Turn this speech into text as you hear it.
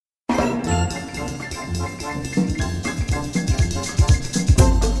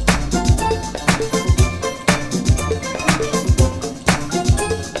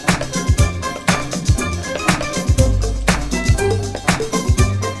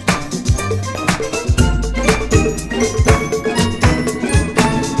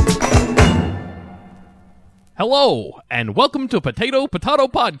Hello, and welcome to Potato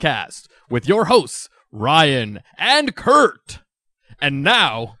Podcast with your hosts, Ryan and Kurt. And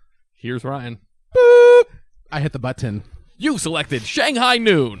now, here's Ryan. Boop. I hit the button. You selected Shanghai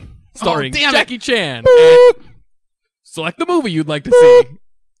Noon, starring Jackie Chan. Boop. And select the movie you'd like to see.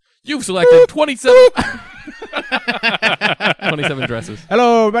 You've selected 27 dresses.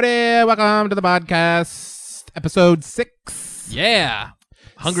 Hello, everybody. Welcome to the podcast, episode 6. Yeah.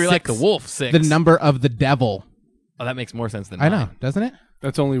 Hungry like the wolf, 6. The number of the devil. Oh, that makes more sense than I mine. know, doesn't it?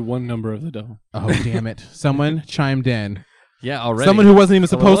 That's only one number of the devil. Oh, damn it. Someone chimed in. Yeah, already. Someone who wasn't even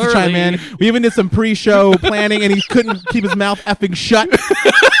supposed to chime early. in. We even did some pre-show planning, and he couldn't keep his mouth effing shut.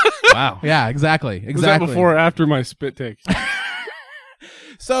 Wow. Yeah, exactly. Was that before or after my spit take?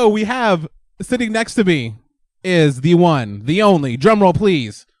 So we have, sitting next to me, is the one, the only, drumroll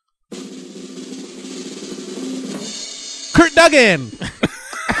please, Kurt Duggan.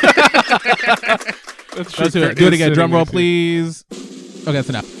 Let's do it again. Drum roll, please. Okay, that's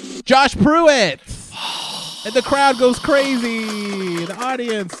enough. Josh Pruitt. And the crowd goes crazy. The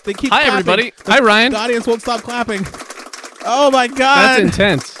audience, they keep Hi, clapping. everybody. Hi, Ryan. The audience won't stop clapping. Oh, my God. That's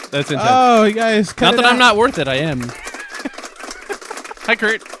intense. That's intense. Oh, you guys. Not that I'm not worth it, I am. Hi,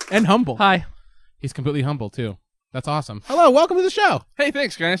 Kurt. And humble. Hi. He's completely humble, too. That's awesome. Hello, welcome to the show. Hey,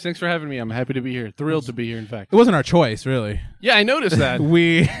 thanks, guys. Thanks for having me. I'm happy to be here. Thrilled to be here, in fact. It wasn't our choice, really. Yeah, I noticed that.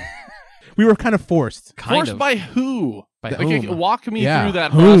 We were kind of forced. Forced by who? By Like, whom? walk me Yeah. through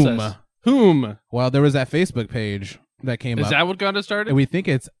that Whom? process. Whom? Well, there was that Facebook page that came Is up. that what got us started? And we think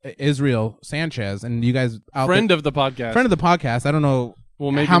it's Israel Sanchez, and you guys out Friend there, of the podcast. friend of the podcast. I don't know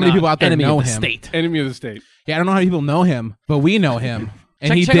Well, maybe how many not. people out there Enemy know of the him. state. Enemy of the state. Yeah, I don't know how many people know him, but we know him,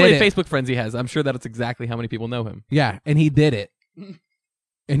 and he check how did many it. Facebook friends he has. I'm sure that's exactly how many people know him. Yeah, and he did it,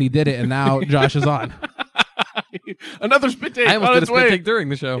 and now Josh is on. Another spit take I almost on did a its spit way. take during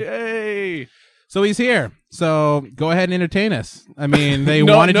the show. Yay. So he's here. So go ahead and entertain us. I mean, they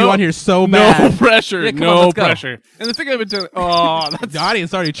No, wanted no. you on here so No bad. pressure. Yeah, come no on, let's go. pressure. And the thing I've been telling, oh, that's The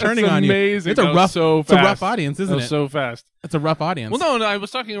audience already churning That's on you. amazing. It's a That was rough, so it's a rough fast. audience, that isn't was it? so fast. It's a rough audience. Well, no, I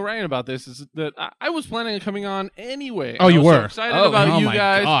was talking to Ryan about this. Is that I was planning on coming on anyway. Oh, I you was so were? excited Oh, about oh you my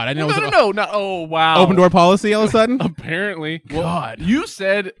guys. God, I didn't know Well, it was no, not. Oh, wow. Open door policy all of a sudden. Apparently, well, God. you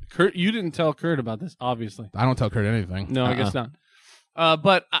said Kurt. You didn't tell Kurt about this, obviously. I don't tell Kurt anything. No, I guess not.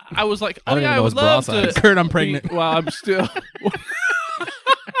 But I was like, I oh don't yeah, even I know would his bra love to. size. Kurt, I'm pregnant. Well, I'm still.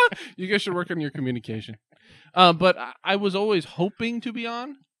 You guys should work on your communication. But I was always hoping to be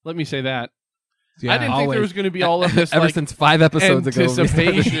on. Let me say that. Yeah. I didn't think always. there was going to be all of this Ever like, since 5 episodes ago. we started.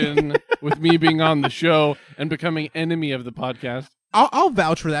 anticipation with me being on the show and becoming enemy of the podcast. I'll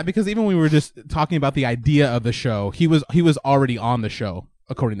vouch for that because even when we were just talking about the idea of the show, he was already on the show,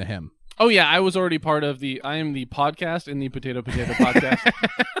 according to him. Oh yeah, I was already part of I am the podcast in the Potato Podcast.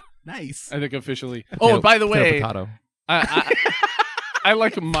 Nice. I think officially. Potato- Oh, by the way, potato. I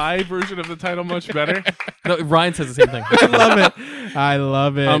like my version of the title much better. No, Ryan says the same thing. I love it. I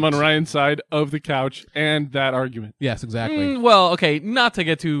love it. I'm on Ryan's side of the couch and that argument. Yes, exactly. Well, okay, not to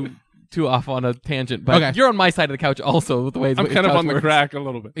get too off on a tangent, but Okay. you're on my side of the couch also with the ways I'm kind of couch on the works. crack a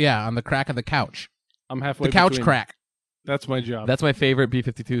little bit. Yeah, on the crack of the couch. I'm halfway. The couch between. crack. That's my job. That's my favorite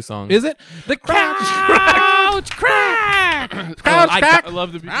B-52 song. Is it? the couch crack? Couch crack. I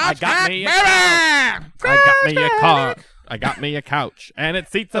love the. I got me a couch. I got me a car. I got me a couch, and it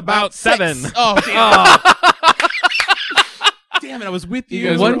seats about 7. Oh, damn. Damn it, I was with you. You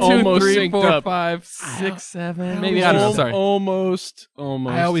guys One, are two, almost three, synced 4, up. 5, 6, 7. Maybe I don't know. Sorry. Almost.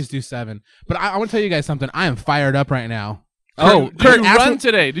 I always do 7. But I want to tell you guys something. I am fired up right now. Oh, Did Kurt, you ask run me-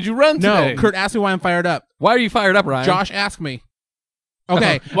 today? Did you run No, today? Kurt asked me why I'm fired up. why are you fired up, Ryan? Josh asked me.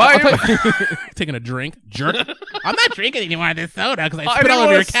 Okay. Why I'll are tell you- taking a drink? Jerk. I'm not drinking any more of this soda because I I spit didn't all over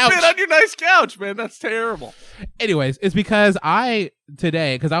want your to couch. spit on your nice couch, man. That's terrible. Anyways, it's because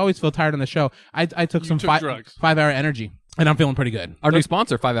because I always feel tired on the show, I took some took drugs. 5-hour energy, and I'm feeling pretty good. Our new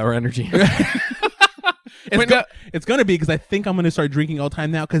sponsor, 5 Hour Energy. It's going to be because I think I'm going to start drinking all the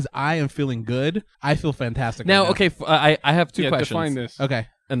time now because I am feeling good. I feel fantastic Now, right okay, I have 2 Yeah, questions. define this. Okay.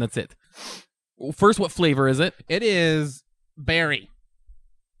 And that's it. First, what flavor is it? It is berry.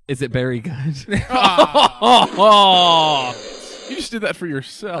 Is it very good? Oh, you just did that for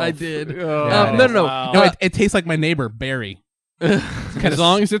yourself. I did. Oh, no. wow. No, it tastes like my neighbor, Barry. As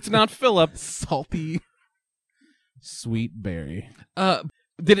long as it's not Philip. Salty, sweet berry.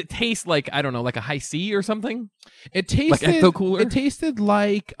 Did it taste like, I don't know, like a high C or something? It tasted Like Ecto Cooler? It tasted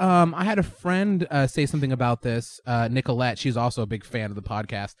like I had a friend say something about this. Nicolette, she's also a big fan of the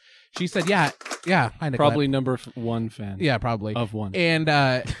podcast. She said, "Yeah, hi Nicolette." Probably number one fan. Yeah, probably Of one. And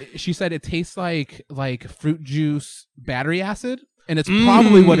she said it tastes like fruit juice battery acid. And it's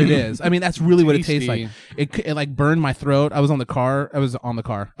probably what it is. I mean, that's really what it tastes like. It like burned my throat. I was on the car. I was on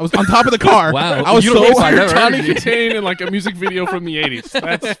top of the car. Wow. I was You so don't fired. taste Johnny energy. Contain in like a music video from the 80s.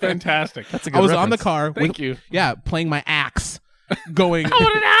 That's fantastic. That's a good I was on the reference. car. Thank you. Yeah, playing my axe, going.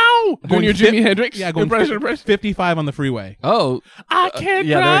 Doing your Jimi Hendrix Yeah, going impression. 55 on the freeway. Oh. I can't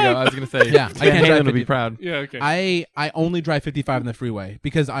yeah, drive. there you go. I was going to say. Yeah, I Van can't drive Halen would be 50. proud. Yeah, okay. I only drive 55 on the freeway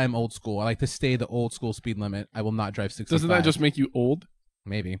because I am old school. I like to stay the old school speed limit. I will not drive 65. Doesn't that just make you old?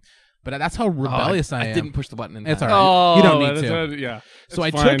 Maybe? But that's how rebellious I am. I didn't push the button in It's time. all right. You don't need that to. is- yeah. So I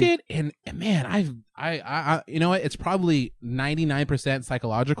It's fine. took it, and man, I you know what? It's probably 99%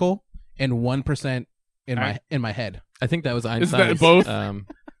 psychological and 1% in my head. I think that was that Einstein's. both?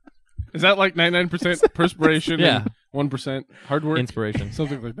 Is that like 99% perspiration Yeah. and 1% hard work? Inspiration.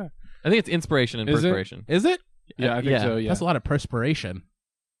 Something like that. I think it's inspiration and Is it? perspiration. Is it? Yeah, I think yeah. so, yeah. That's a lot of perspiration.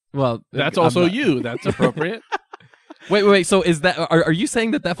 Well, That's I'm also not- you. That's appropriate. Wait. So is that? Are you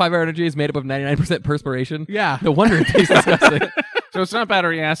saying that 5 Hour Energy is made up of 99% perspiration? Yeah. No wonder it tastes disgusting. So it's not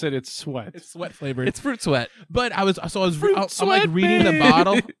battery acid, it's sweat. It's sweat flavored. It's fruit sweat. But I'm like sweat, reading the babe.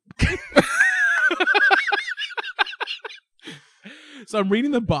 bottle. So I'm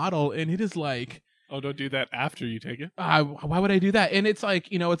reading the bottle, and it is like, Oh, don't do that after you take it. why would I do that? And it's like,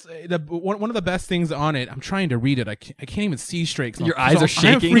 it's one of the best things on it. I'm trying to read it. I can't even see straight. Your eyes are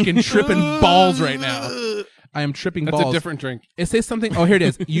shaking. I'm freaking tripping balls right now. I am tripping That's balls. a different drink. It says something. Oh, here it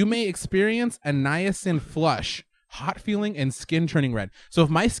is. You may experience a niacin flush, hot feeling, and skin turning red. So if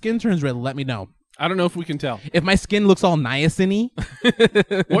my skin turns red, let me know. I don't know if we can tell. If my skin looks all niacin-y,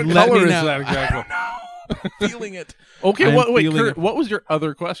 What let color me is know. that exactly? feeling it. Okay, I'm wait, feeling Kurt, it. what was your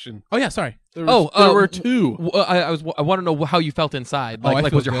other question? Oh yeah, sorry. There were two. I want to know how you felt inside. Oh, I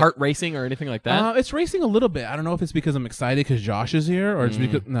Like feel was your good. heart racing or anything like that? It's racing a little bit. I don't know if it's because I'm excited because Josh is here, or it's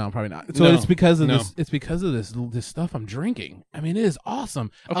because probably not. So No, it's because of no. this. It's because of this stuff I'm drinking. I mean, it is awesome.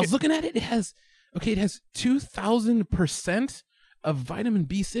 I was looking at it. It has 2,000% of vitamin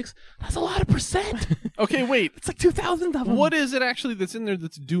B6. That's a lot of percent. Okay, wait. It's like 2,000 of them. What is it actually that's in there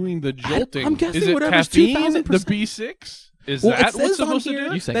that's doing the jolting? I'm guessing is it whatever's caffeine, the 2,000%? B6? Is Well, it that says what's on supposed to here- do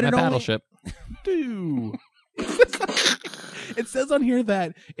You it? sank that my it only- battleship. Do. It says on here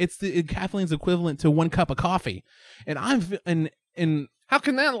that caffeine's equivalent to 1 cup of coffee, and I'm in How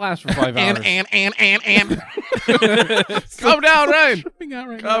can that last for 5 hours? and Calm down, Ryan. tripping out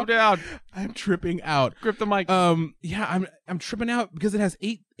right Calm now. down. I'm tripping out. Grip the mic. Yeah, I'm tripping out because it has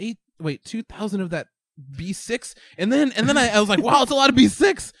 2,000 of that B6, and then I was like, wow, it's a lot of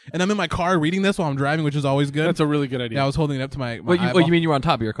B6, and I'm in my car reading this while I'm driving, which is always good. That's a really good idea. Yeah, I was holding it up to my What eyeball. you mean you were on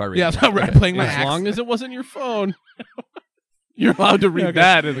top of your car reading? Yeah, so I'm playing my as axe. long as it wasn't your phone. You're allowed to read Okay.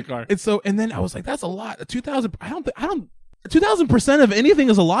 that in the car. And so, and then I was like, that's a lot. 2,000. I don't. 2,000% of anything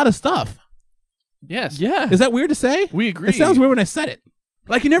is a lot of stuff. Yes. Yeah. Is that weird to say? We agree. It sounds weird when I said it.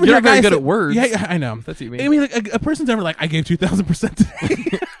 Like you never You're hear not very guys good say- at words. Yeah, I know. That's what you mean. I mean, like a person's never like, I gave 2,000%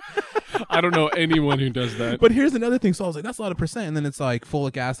 today. I don't know anyone who does that. But here's another thing. So I was like, that's a lot of percent. And then it's like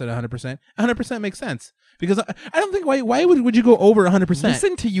folic acid 100%. 100% makes sense because I don't think why would you go over 100%?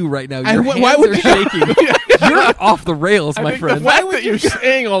 Listen to you right now. I- Your why hands would are you- shaking. You're off the rails, I my think friend. the fact that you're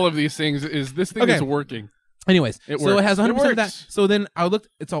saying all of these things is this thing Okay. is working. Anyways, It so it works. has 100% of that. works. So then I looked.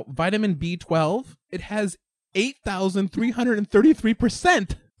 It's all vitamin B12. It has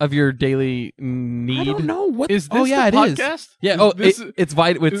 8,333%. Of your daily need. I don't know what. Is this oh yeah, the it is. podcast? Yeah. Is It's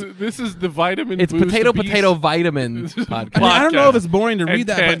It's this is the vitamin. it's boost potato beast potato vitamin This is podcast. I mean, I don't know if it's boring to and read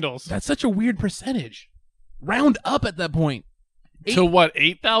that, candles. but that's such a weird percentage. Round up at that point. to what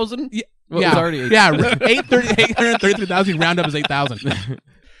 8,000? Well, it was already 8. Yeah, 833,000. Round up is 8,000.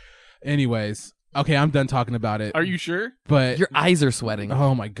 Anyways, okay, I'm done talking about it. Are you sure? But Your eyes are sweating.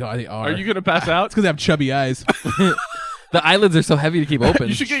 oh my god, they are. Are you gonna pass out? It's because I have chubby eyes. The eyelids are so heavy to keep open.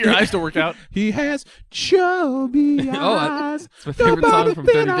 You should get your eyes to work out. He has chubby Oh, eyes. It's my favorite song from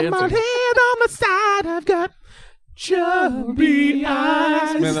Dirty on my Dancing. head on the side. I've got chubby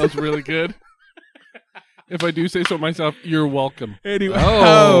eyes. Man, that was really good. If I do say so myself, you're welcome. Anyway,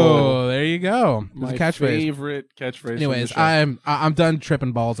 Oh. there you go. It's My a catchphrase. favorite catchphrase. from the Anyways, show. I'm done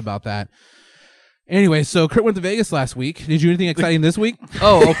tripping balls about that. Anyway, so Kurt went to Vegas last week. Did you do anything exciting this week?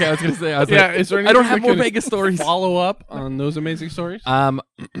 Oh, okay. I was gonna say. I was yeah. like, Is there I don't anything have that more can Vegas stories. Follow up on those amazing stories. I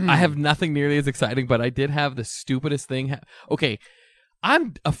have nothing nearly as exciting, but I did have the stupidest thing. Okay,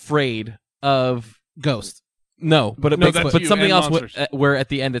 I'm afraid of Ghost. No, but No, that's but you something and else monsters. where at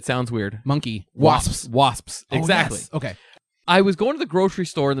the end it sounds weird. Monkey. Wasps. Oh, Exactly. yes. Okay. I was going to the grocery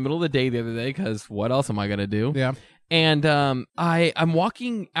store in the middle of the day the other day because what else am I gonna do? Yeah. And I'm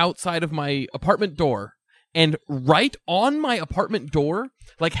walking outside of my apartment door, and right on my apartment door,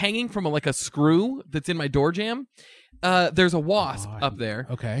 like hanging from a screw that's in my door jamb, there's a wasp up there.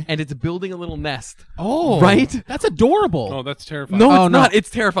 Okay. And it's building a little nest. Oh, Right? That's adorable. Oh, that's terrifying. No, it's Oh, no. not. It's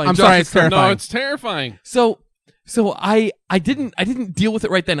terrifying. I'm Josh, sorry, it's terrifying. No, it's terrifying. So I didn't deal with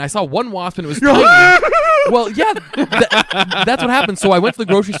it right then. I saw one wasp and it was tiny. Well, yeah, that's what happened. So I went to the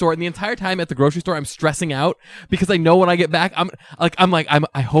grocery store, and the entire time at the grocery store, I'm stressing out because I know when I get back,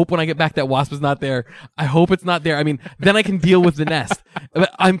 I hope when I get back that wasp is not there. I hope it's not there. I mean, then I can deal with the nest.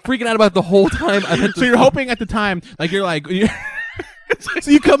 But I'm freaking out about it the whole time. So you're hoping at the time, like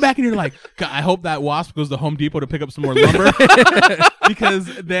so you come back and you're like, God, I hope that wasp goes to Home Depot to pick up some more lumber because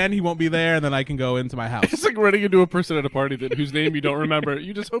then he won't be there, and then I can go into my house. It's like running into a person at a party whose name you don't remember.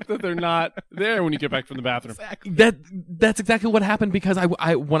 You just hope that they're not there when you get back from the bathroom. That's exactly what happened because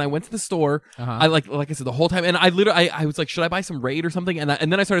I when I went to the store, I like I said the whole time, and I was like, should I buy some Raid or something? And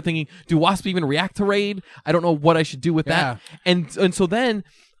then I started thinking, do wasps even react to Raid? I don't know what I should do with that. And so then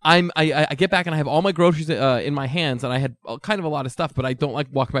I get back and I have all my groceries in my hands, and I had kind of a lot of stuff, but I don't like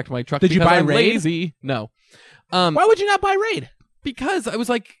walking back to my truck. Did you because buy I'm Raid? lazy. No. Why would you not buy Raid? Because I was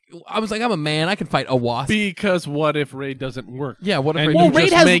like I'm a man. I can fight a wasp. Because what if Raid doesn't work? Yeah. What if And Raid? you Well, just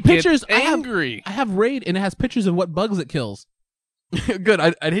Raid has make pictures. It angry. I have Raid, and it has pictures of what bugs it kills. Good.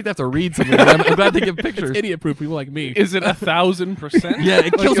 I'd hate to have to read something. But I'm glad they give pictures. Idiot-proof people like me. Is it 1,000%? Yeah,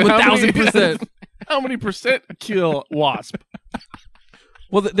 it kills them how many- 1,000%. How many percent kill wasp?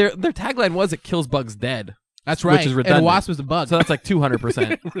 Well, their tagline was "It kills bugs dead," That's right. which is And redundant. a wasp is a bug. so that's like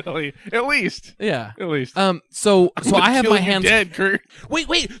 200%. Really? At least. Yeah. At least. So I have Kill my you hands. dead, Kurt.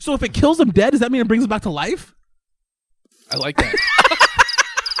 Wait. So if it kills them dead, does that mean it brings them back to life? I like that.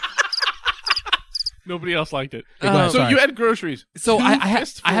 Nobody else liked it. Go ahead, So sorry. you had groceries. So Two I had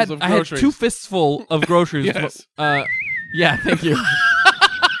fistfuls of I had groceries. 2 fistful of groceries. Yes. Yeah. Thank you.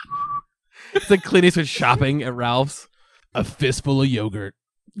 It's like Clint Eastwood shopping at Ralph's. A fistful of yogurt.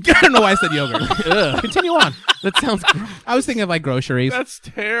 I don't know why I said yogurt. Continue on. That sounds. I was thinking of like groceries. That's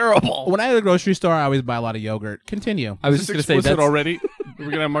terrible. When I go to the grocery store, I always buy a lot of yogurt. Continue. I was Is just this gonna say explicit that's already.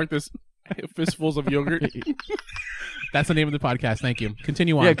 We're gonna mark this fistfuls of yogurt. That's the name of the podcast. Thank you.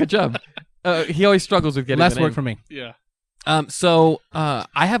 Continue on. Yeah, good job. He always struggles with getting Less the work name. for me. Yeah. So I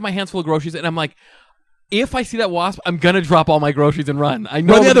have my hands full of groceries, and I'm like, if I see that wasp, I'm gonna drop all my groceries and run. I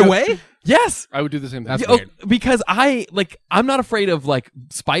know Go the I'm other gonna- way? Yes. I would do the same thing. That's Yeah, weird. because I'm not afraid of like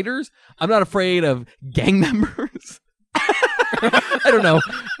spiders. I'm not afraid of gang members. I don't know.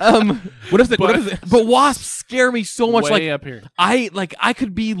 What if it? But wasps scare me so much. Way Like up here. I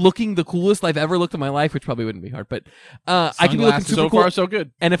could be looking the coolest I've ever looked in my life, which probably wouldn't be hard. But I could be looking Sunglasses. super So cool. far, so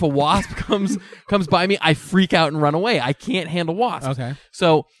good. And if a wasp comes by me, I freak out and run away. I can't handle wasps. Okay.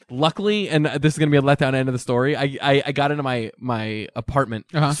 So luckily, and this is gonna be a letdown end of the story. I got into my apartment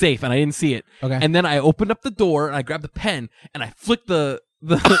safe, and I didn't see it. Okay. And then I opened up the door and I grabbed the pen and I flicked the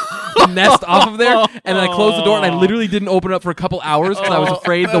nest off of there, and then I closed the door, and I literally didn't open it up for a couple hours because I was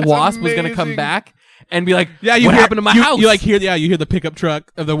afraid the that's wasp was gonna come amazing. back and be like, Yeah, you what hear, happened to my you, house? You like hear the pickup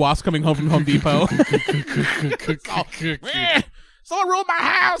truck of the wasp coming home from Home Depot. Someone ruined my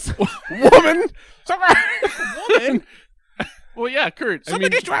house. Woman. Woman. Well, yeah, Kurt. Somebody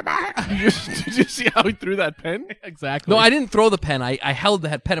destroyed my house. Did you see how he threw that pen? Exactly. No, I didn't throw the pen. I held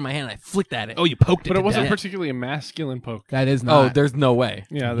that pen in my hand and I flicked at it. Oh, you poked it. But it to wasn't death. particularly a masculine poke. That is Oh, not. there's no way.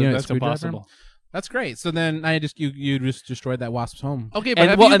 Yeah, You know, that's screwdriver? impossible. That's great. So then you just destroyed that wasp's home. Okay, but And-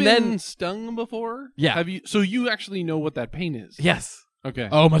 have well, you and been then- stung before? Yeah. Have you? So you actually know what that pain is? Yes. Okay.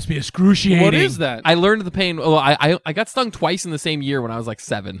 Oh, must be excruciating. What is that? I learned the pain. Well, I got stung twice in the same year when I was like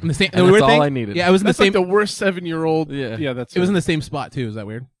 7. In the same, And the weird that's all thing? I needed. Yeah, it was in That's the like same. the worst 7-year-old. Yeah. Yeah, that's It was in the same spot too. Is that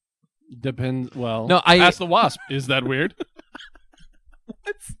weird? Depends. Well, No, I- ask the wasp. Is that weird?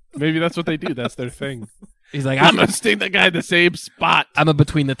 Maybe that's what they do. That's their thing. He's like, I'm gonna sting that guy in the same spot. I'm a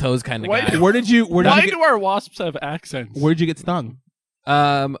between the toes kind of Why- guy. Where did you Why get, do our wasps have accents? where did you get stung?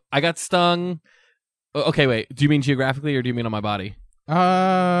 I got stung. Okay, wait. Do you mean geographically or do you mean on my body?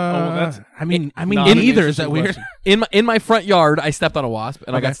 that's I mean, not in an either. Is that interesting weird? question. In my front yard, I stepped on a wasp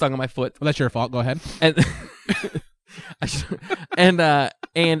and I Okay. got stung on my foot. Well, that's your fault. Go ahead. And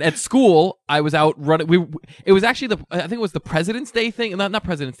and at school, I was out running. It was actually I think it was the President's Day thing. Not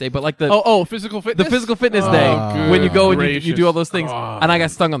President's Day, but like the Oh, physical fitness. physical fitness Oh, day good when you go and you gracious. do all those things. Oh. And I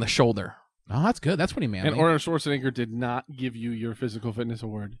got stung on the shoulder. Oh, that's good. That's pretty manly. And Arnold Schwarzenegger did not give you your physical fitness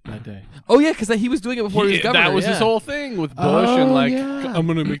award that day. Oh yeah, because he was doing it before he was governor. That was yeah. his whole thing with Bush and like, yeah. I'm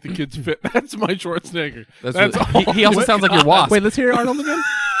gonna make the kids fit. That's my Schwarzenegger. That's all. he also sounds like your wasp. Wait, let's hear Arnold again.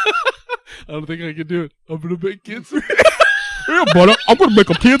 I don't think I can do it. I'm gonna make kids. Yeah, brother, I'm gonna make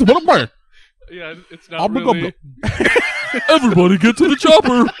a kids. What am I? Yeah, it's not really. Everybody get to the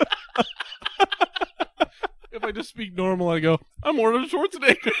chopper. If I just speak normal, I go, I'm Arnold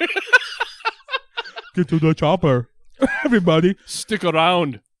Schwarzenegger. Get to the chopper. Everybody. Stick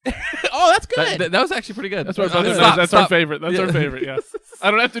around. Oh, that's good. That was actually pretty good. That's our Stop. favorite. That's Yeah. our favorite. Yeah.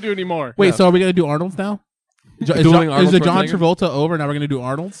 I don't have to do any more. Wait, Yeah. so are we going to do Arnold's now? Is Dueling Arnold the John Schwarzenegger? Travolta over? Now we're going to do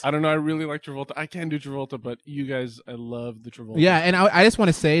Arnold's? I don't know. I really like Travolta. I can do Travolta, but you guys, I love the Travolta. Yeah, and I just want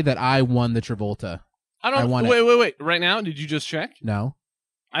to say that I won the Travolta. I won Wait. Right now, did you just check? No.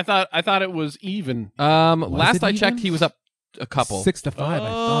 I thought it was even. Last it I even? checked, he was up a couple. 6-5. I Oh,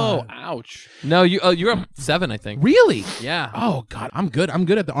 thought. ouch. No, you're up 7, I think. Really? Yeah. Oh God, I'm good. I'm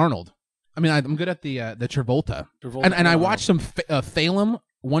good at the Arnold. I mean, I'm good at the Travolta. Travolta. And I watched some Phelan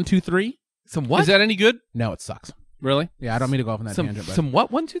 1, 2, 3. Some what? Is that any good? No, it sucks. Really? Yeah, I don't mean to go off on that tangent, but some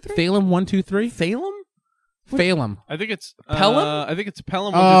what? 1, 2, 3. Phelan 1, 2, 3. Phelan? Phelan. I think it's Pelham? I think it's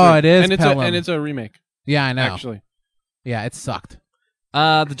Pelham. Oh, it is and it's Pelham. and it's a remake. Yeah, I know. Actually, Yeah, it sucked.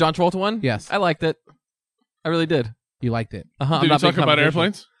 The John Travolta one? Yes. I liked it. I really did. You liked it. Uh-huh. did you talk about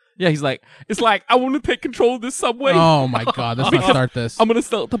airplanes? Yeah, he's like, it's like, I want to take control of this subway. Oh my God, let's not start this. I'm going to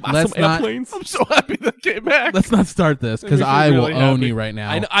start to buy Let's some not- airplanes. I'm so happy that came back. Let's not start this because Makes me I will really own happy. you right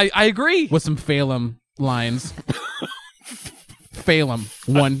now I agree. with some Phelan lines. Phelan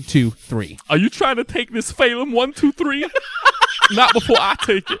 1, 2, 3. Are you trying to take this Phelan 1, 2, 3? Not before I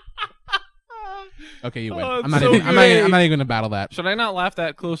take it. Okay, you win. Oh, it's I'm not so even. I'm not great. even going to battle that. Should I not laugh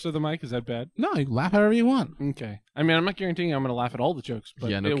that close to the mic? Is that bad? No, you laugh however you want. Okay. I mean, I'm not guaranteeing I'm going to laugh at all the jokes, but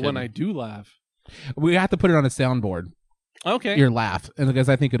Yeah, no when kidding. I do laugh, We have to put it on a soundboard. okay, Your laugh, and because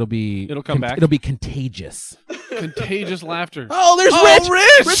I think it'll be. It'll come back? It'll be contagious. contagious laughter. Oh, there's Oh, Rich.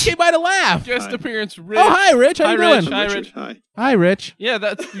 Rich! Rich came by to laugh. Guest appearance, Rich. Oh, hi, Rich. How Hi, you Rich. doing? Hi, Richard, Rich. hi. Hi, Rich.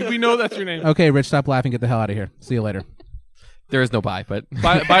 Yeah, we know that's your name. Okay, Rich, stop laughing. Get the hell out of here. See you later. There is no bye, but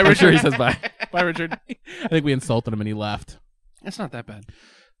Bye, I'm Richard. sure he says bye. Bye, Richard. I think we insulted him and he left. It's not that bad.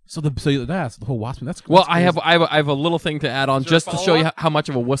 So that's the whole wasp. That's Well, that's I have a little thing to add on Is there a just to show you follow-up? how much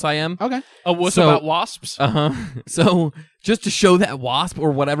of a wuss I am. okay. What's So- about wasps? Uh-huh. So just to show that wasp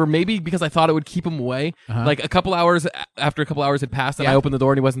or whatever, maybe because I thought it would keep him away. Uh-huh. Like after a couple hours had passed and I Yeah. opened the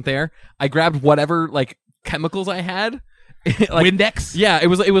door and he wasn't there, I grabbed whatever like chemicals I had. like, Windex. Yeah, it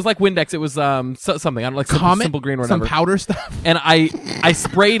was like Windex. It was something. I don't know, like Comet. simple green or Some whatever. powder stuff. And I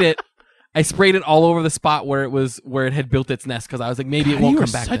sprayed it. I sprayed it all over the spot where it had built its nest because I was like, maybe it won't you come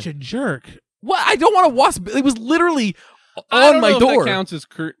are back. such then. a jerk. What? I don't want a wasp. It was literally I on don't my know if door. that counts as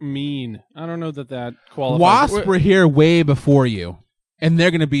mean. I don't know that qualifies. Wasps were here way before you, and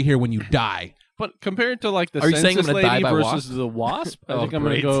they're going to be here when you die. But compared to like the Are you saying I'm census gonna die lady by versus wasp? the wasp, I Oh, think I'm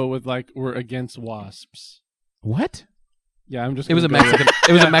going to great. go with like we're against wasps. What? Yeah, I'm just. It was a gonna go with- Mexican.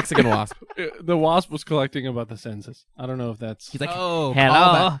 It was a Mexican wasp. The wasp was collecting about the census. I don't know if that's. He's like, Oh,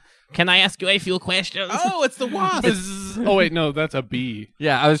 hello. Can I ask you a few questions? Oh, it's the wasp. Oh wait, no, that's a bee.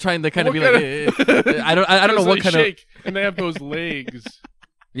 Yeah, I was trying to kind of What be like, I don't know It's what like kind shake, and they have those legs. of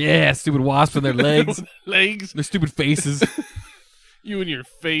yeah, stupid wasps and their legs, legs. their stupid faces. You and your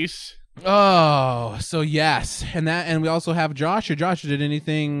face. Oh, so yes, and we also have Josh. Or Josh, did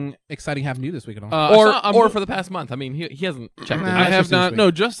anything exciting happen to you this week at all? or for the past month. I mean, he hasn't checked Nah, it. I that's have just this not. week.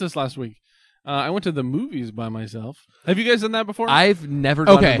 No, just this last week. I went to the movies by myself. Have you guys done that before? I've never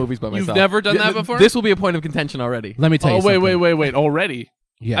gone Okay. to movies by myself. You've never done that Th- before? This will be a point of contention already. Let me tell you. Oh wait, something. wait! Already?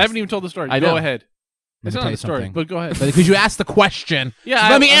 Yes. I haven't even told the story. I Go know. ahead. Let It's me not tell a you story, something. but go ahead. Because you asked the question. Yeah,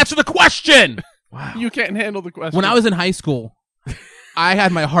 Let me answer the question. Wow. You can't handle the question. When I was in high school, I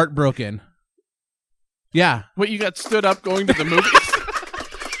had my heart broken. Yeah. Wait, you got stood up going to the movies?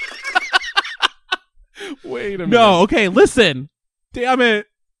 Wait a minute. No. Okay. Listen. Damn it.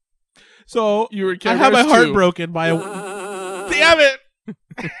 So You were. I had my heart too. broken by a. Damn it.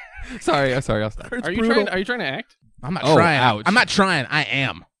 Sorry, I'll stop. It's Are you brutal. trying to act? I'm not Oh, trying. ouch. I'm not trying. I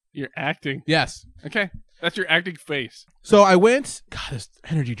am. You're acting. Yes. Okay, that's your acting face. So I went. God, this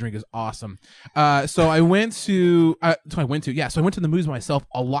energy drink is awesome. So I went to. So I went to the movies myself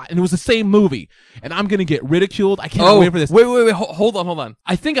a lot, and it was the same movie. And I'm gonna get ridiculed. I can't wait for this. Wait. Hold on.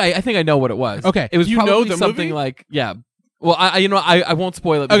 I think I know what it was. Okay. It was You know probably the something movie? like Well, I won't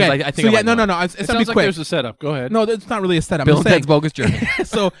spoil it because Okay. I think so I might know. no. It's It gonna sounds be like quick. there's a setup. Go ahead. No, it's not really a setup. Bill I'm and saying- Ted's Bogus Journey.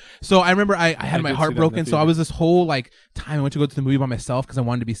 so I remember I had my did see heart that in the broken. So I theater. was this whole like time I went to go to the movie by myself because I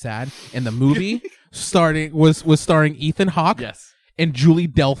wanted to be sad. And the movie was starring Ethan Hawke Yes. and Julie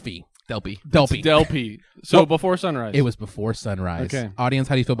Delphi. Delpy. Delpy. Delpy. So Well, before sunrise. It was Before Sunrise. Okay. Audience,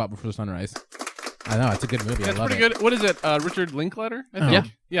 how do you feel about Before Sunrise? I know it's a good movie. That's I love pretty it. good. What is it? Richard Linklater? I Oh.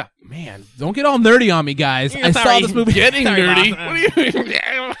 think. Yeah. Man, don't get all nerdy on me, guys. I saw this movie. Getting Sorry, nerdy. Bob. What do you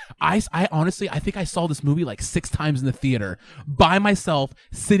mean? I honestly, I think I saw this movie like 6 times in the theater by myself,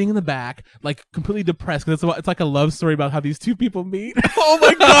 sitting in the back, like completely depressed because it's like a love story about how these two people meet. Oh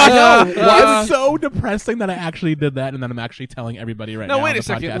my god! It's so depressing that I actually did that, and then I'm actually telling everybody right now. Now wait on a the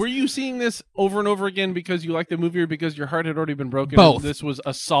second. podcast. Were you seeing this over and over again because you liked the movie, or because your heart had already been broken? Both. And this was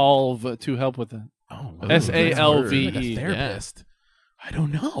a solve to help with it. Oh, SALVE. like a therapist? I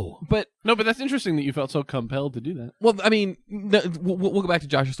don't know. But No, but that's interesting that you felt so compelled to do that. well, I mean, we'll go back to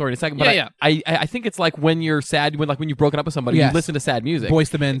Josh's story in a second. But Yeah, I think it's like when you're sad, when you've broken up with somebody, Yes. you listen to sad music.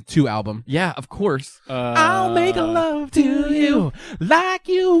 Boyz II Men 2 album. Yeah, of course. I'll make love to you like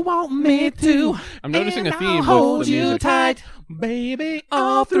you want me to. I'm noticing and a theme I'll with hold the you music. tight, baby,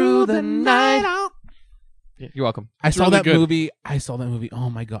 all through the night. You're welcome. I saw really that good. movie. Oh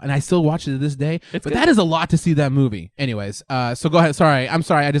my god! And I still watch it to this day. It's but good. that is a lot to see that movie. Anyways, so go ahead. Sorry, I'm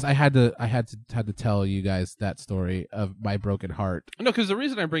sorry. I had to tell you guys that story of my broken heart. No, because the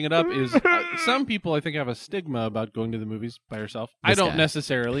reason I bring it up is some people I think have a stigma about going to the movies by yourself. I This don't guy.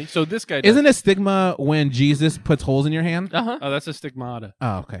 necessarily. So this guy does. Isn't a stigma when Jesus puts holes in your hand? Uh huh. Oh, that's a stigmata.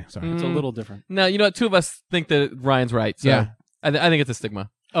 Oh, okay. Sorry. It's a little different. No, you know what? Two of us think that Ryan's right. So Yeah. I think it's a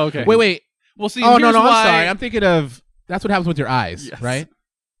stigma. Okay. Wait. Well, see. Oh no, here's I'm why- sorry. I'm thinking of that's what happens with your eyes, Yes. right?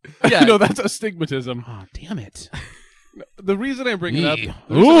 Yeah. no, that's astigmatism. Oh, damn it. The reason I bring it up, Yeah.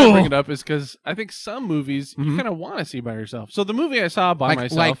 the reason I Ooh. bring it up is because I think some movies you Mhm. kind of want to see by yourself. So the movie I saw by Like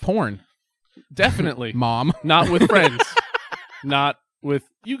myself, porn, definitely mom. not with friends, not with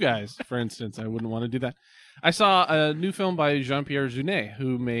you guys, for instance. I wouldn't want to do that. I saw a new film by Jean-Pierre Jeunet,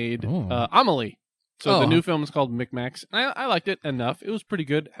 who made Oh. Amelie. So Oh. the new film is called Micmacs. I liked it enough. It was pretty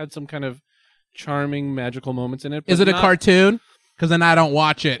good. Had some kind of charming, magical moments in it. Is but it a not- cartoon? Because then I don't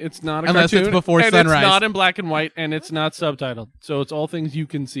watch it. It's not a Unless it's cartoon, before and sunrise. It's not in black and white, and it's not subtitled. So it's all things you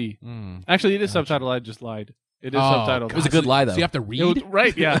can see. Mm. Actually, it is subtitled. I just lied. It is Oh, subtitled. It was a good lie, though. So you have to It read. was-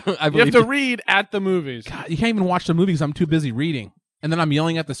 right? Yeah. I You have believe to you. read at the movies. God, you can't even watch the movie because I'm too busy reading. And then I'm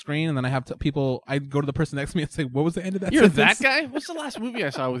yelling at the screen, and then I have people. I go to the person next to me and say, "What was the end of that?" You're sentence?" that guy. What's the last movie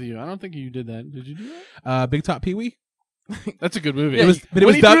I saw with you? I don't think you did that. Did you do that? Big Top Pee Wee. That's a good movie. It was, but it when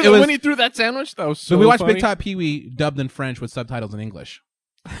was he dubbed. threw It was. when he threw that sandwich. That was so But we watched funny. Big Top Pee Wee dubbed in French with subtitles in English.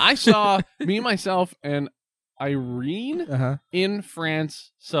 I saw me, myself, and Irene Uh-huh. in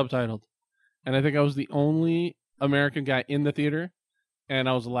France subtitled, and I think I was the only American guy in the theater, and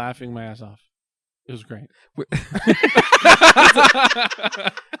I was laughing my ass off. It was great.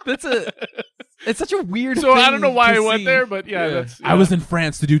 It's such a weird. So I thing don't know why to I went see. there, but yeah, Yeah. that's. I was in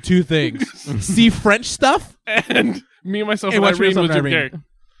France to do 2 things: see French stuff. and me, myself, Hey, and watch Irene yourself, was Jim Irene. Carrey.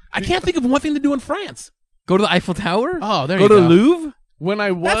 I can't think of one thing to do in France. Go to the Eiffel Tower. Oh, there go you to go. Louvre. When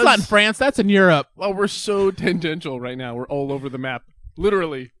I was, That's not in France. That's in Europe. well, we're so tangential right now. We're all over the map,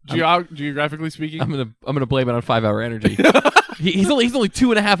 literally, geographically speaking. I'm gonna blame it on 5 Hour Energy. he's only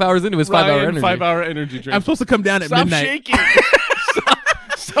 2.5 hours into his 5 Hour Ryan, energy. 5 hour energy drink. I'm supposed to come down at Stop midnight. shaking.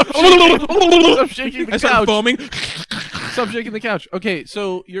 Stop shaking. Stop shaking the I start couch. foaming. Stop shaking the couch. Okay,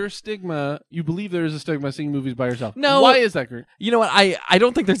 so your stigma, you believe there is a stigma seeing movies by yourself. No. Why is that, Kurt? You know what? I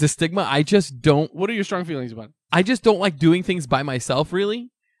don't think there's a stigma. I just don't What are your strong feelings about it? like doing things by myself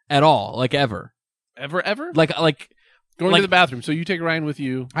really at all, like ever. Ever? Like Going like- to the bathroom. So you take Ryan with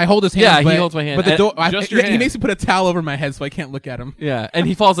you. I hold his hand. Yeah, he but, holds my hand. But the And- door. Just your he hand. makes me put a towel over my head so I can't look at him. yeah, and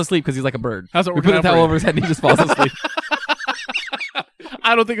he falls asleep because he's like a bird. How's it We working put a out for towel you? over his head and he just falls asleep.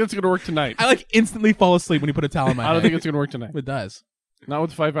 I don't think it's going to work tonight. I like instantly fall asleep when you put a towel on my I head. don't think it's going to work tonight. it does. Not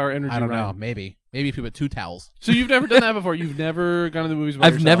with 5 hour energy. I don't know. Ryan. Maybe if you put 2 towels. So you've never done that before. You've never gone to the movies by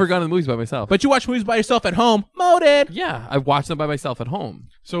I've yourself. never gone to the movies by myself. But you watch movies by yourself at home. Molded. yeah, I watched them by myself at home.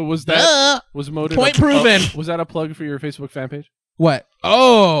 So was that Duh. was Moted Point a- proven. was that a plug for your Facebook fan page? What?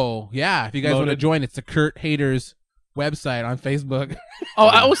 Oh, yeah. If you guys want to Molded. join, it's the Kurt Haters website on Facebook. Oh,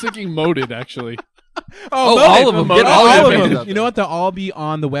 I was thinking Moted actually. Oh, Molded. all of them. Molded. Get all All of of them. them. You know what? They'll all be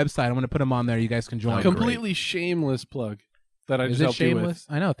on the website. I'm going to put them on there. You guys can join. Completely shameless plug that I Is just it helped you with. shameless?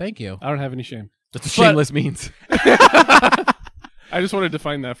 I know. Thank you. I don't have any shame. That's what shameless means. I just want to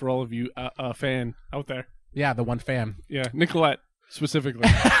define that for all of you fan out there. Yeah, the one fan. Yeah, Nicolette specifically.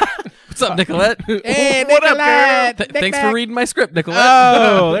 What's up, Nicolette? Hey, What up, Nicolette? Thanks for reading my script, Nicolette.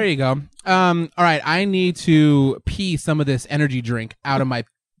 Oh, there you go. All right. I need to pee some of this energy drink out of my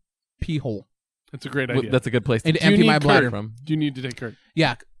pee hole. That's a great Well, idea. that's a good place to And Do you empty need my bladder. Kurt? from. Do you need to take Kurt?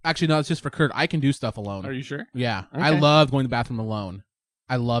 Yeah. Actually, no. It's just for Kurt. I can do stuff alone. Are you sure? Yeah. I Okay. love going to the bathroom alone.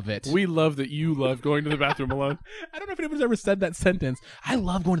 I love it. We love that you love going to the bathroom alone. I don't know if anyone's ever said that sentence. I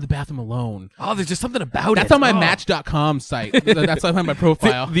love going to the bathroom alone. Oh, there's just something about That's it. on my Oh. Match.com site. That's on my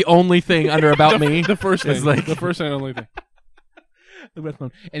profile. The only thing under About Me. The first is thing. like The first and only thing.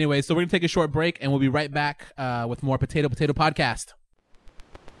 Anyway, so we're going to take a short break, and we'll be right back with more Potato Podcast.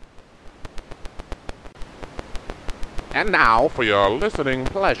 And now, for your listening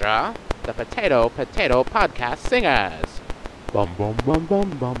pleasure, the Potato Podcast Singers. Bum bum bum bum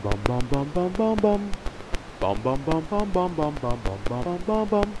bum bum bum bum bum bum bum. Bum bum bum bum bum bum bum bum bum bum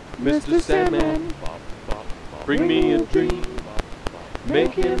bum. Mr. Sandman, bring me a dream.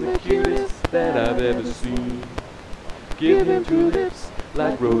 Make him the cutest that I've ever seen. Give him 2 lips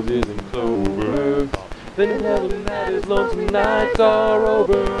like roses and clovers. Then tell him that his lonesome nights are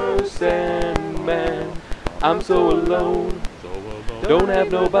over. Sandman, I'm so alone. Don't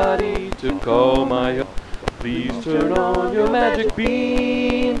have nobody to call my own. Please turn on your magic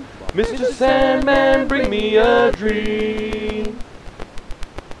beam. Mr. Sandman, bring me a dream.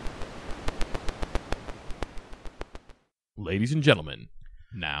 Ladies and gentlemen,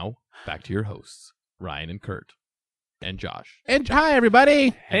 now back to your hosts, Ryan and Kurt, and Josh. And hi,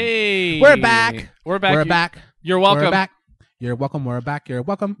 everybody. Hey. We're back. We're back. We're back. You're welcome. We're back. You're welcome. We're back. You're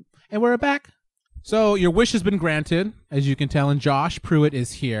welcome. And we're back. So your wish has been granted, as you can tell, and Josh Pruitt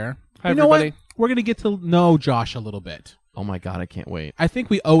is here. Hi, you know everybody. what? We're going to get to know Josh a little bit. Oh my God, I can't wait. I think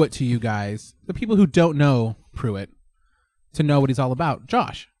we owe it to you guys, the people who don't know Pruitt, to know what he's all about.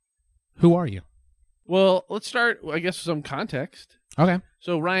 Josh, who are you? Well, let's start, I guess, with some context. Okay.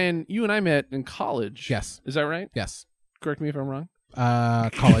 So, Ryan, you and I met in college. Yes. Is that right? Yes. Correct me if I'm wrong.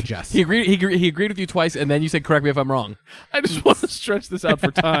 College, yes. He agreed. He agreed with you twice, and then you said, "Correct me if I'm wrong." I just want to stretch this out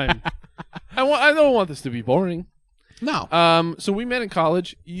for time. I don't want this to be boring. No. So we met in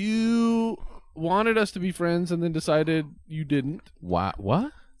college. You wanted us to be friends, and then decided you didn't. What?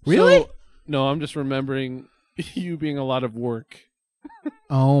 What? Really? So, no, I'm just remembering you being a lot of work,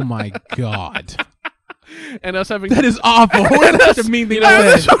 Oh, my God. and us having. That is awful. What such a mean thing to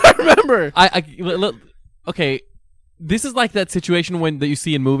That's say. what I remember. Okay. This is like that situation that you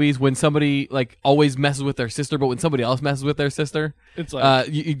see in movies when somebody like always messes with their sister, but when somebody else messes with their sister, It's like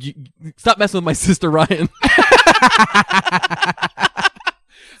you stop messing with my sister, Ryan.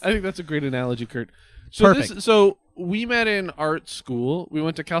 I think that's a great analogy, Kurt. So Perfect. So we met in art school. We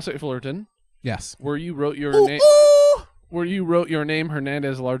went to Cal State Fullerton, Yes. where you wrote your name. Where you wrote your name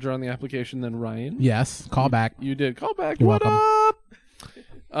Hernandez larger on the application than Ryan. Yes. Call back. You did. Call back. You're What welcome.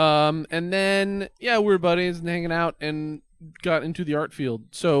 up? And then we were buddies and hanging out and got into the art field.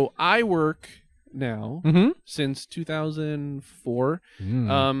 So I work now Mm-hmm. since 2004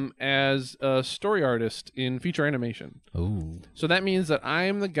 as a story artist in feature animation. Ooh. So that means that I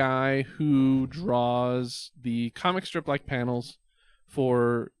am the guy who draws the comic strip like panels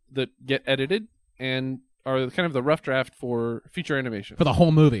that get edited and are kind of the rough draft for feature animation. For the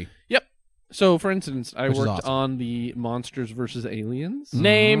whole movie. Yep. So, for instance, I Which is worked awesome. on the Monsters vs. Aliens.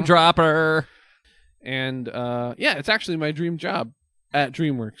 Name dropper. And it's actually my dream job at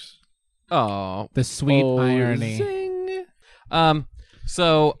DreamWorks. Oh. The sweet irony. Zing.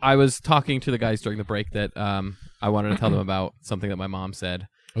 So I was talking to the guys during the break that I wanted to tell them about something that my mom said.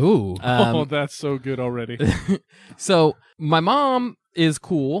 Ooh. Oh, that's so good already. So my mom is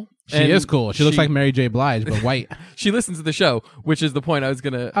cool. She and is cool. She looks like Mary J. Blige, but white. She listens to the show, which is the point I was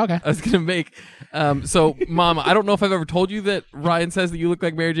gonna make. So, Mom, I don't know if I've ever told you that Ryan says that you look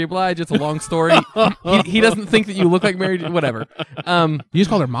like Mary J. Blige. It's a long story. He doesn't think that you look like Mary J. Whatever. You just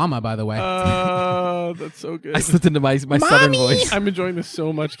called her Mama, by the way. That's so good. I slipped into my southern voice. I'm enjoying this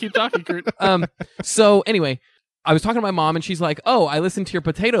so much. Keep talking, Kurt. So anyway, I was talking to my mom, and she's like, "Oh, I listened to your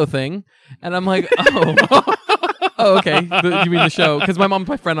potato thing," and I'm like, "Oh." Oh, okay. You mean the show? Because my mom's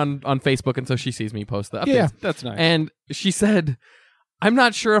my friend on Facebook, and so she sees me post the updates. Yeah. That's nice. And she said, "I'm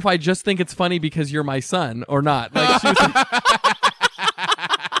not sure if I just think it's funny because you're my son or not." Like, she was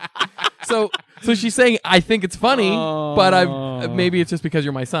so she's saying I think it's funny, but maybe it's just because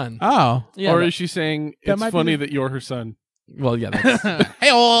you're my son. Oh. Yeah. Or is she saying That it's might be funny the- that you're her son? Well, yeah. That's,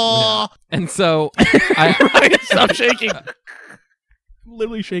 Hey-oh! and so I Stop shaking. I'm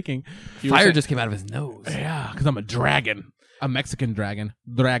literally shaking. fire just came out of his nose. Yeah, because I'm a dragon. A Mexican dragon.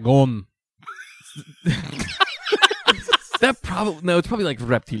 Dragon. That probably it's probably like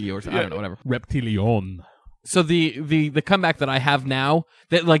reptilio or something. I don't know, whatever. Reptilion. So the comeback that I have now,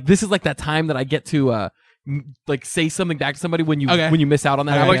 that like this is like that time that I get to like say something back to somebody when you miss out on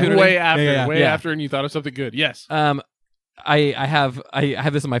that Okay. Like opportunity. way after, Yeah. way Yeah. after, and you thought of something good. Yes. I have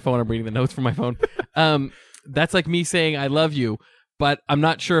this on my phone. I'm reading the notes from my phone. That's like me saying I love you, but I'm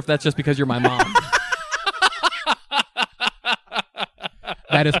not sure if that's just because you're my mom.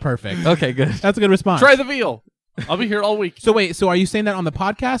 That is perfect. Okay, good. That's a good response. Try the veal. I'll be here all week. So wait, so are you saying that on the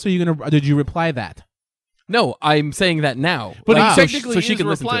podcast, or did you reply that? No, I'm saying that now. But Wow. he technically so she is can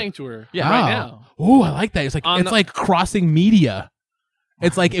listen to replying it. to her Yeah. right Wow. now. Oh, I like that. It's like On it's the- like crossing media.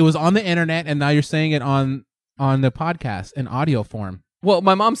 It's like it was on the internet, and now you're saying it on the podcast in audio form. Well,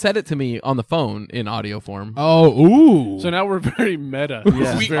 my mom said it to me on the phone in audio form. Oh, ooh. So now we're very meta. Yeah. This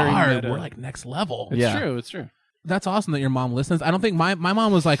is we very are. meta. We're like next level. It's Yeah. true. It's true. That's awesome that your mom listens. I don't think my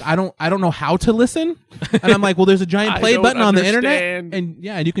mom was like, I don't know how to listen, and I'm like, well, there's a giant I play don't button on the internet, understand. and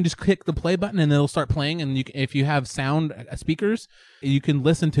yeah, and you can just click the play button and it'll start playing, and if you have sound speakers, you can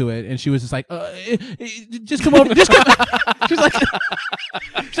listen to it. And she was just like, just come over, just come. she's like,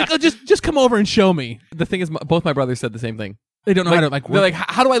 oh, just come over and show me. The thing is, both my brothers said the same thing. They don't know how to like. They're like,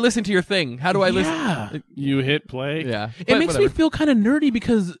 how do I listen to your thing? How do I listen? Yeah. You hit play. Yeah. It makes me feel kind of nerdy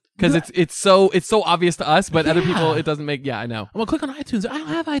because it's so obvious to us, but other people Yeah. it doesn't make. Yeah, I know. Well, click on iTunes. I don't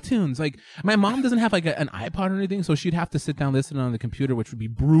have iTunes. Like my mom doesn't have like an iPod or anything, so she'd have to sit down listening on the computer, which would be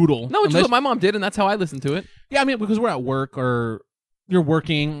brutal. No, it's Unless- what my mom did, and that's how I listened to it. Yeah, I mean because we're at work or you're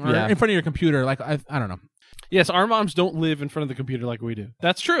working or Yeah. in front of your computer. Like I don't know. Yes, our moms don't live in front of the computer like we do.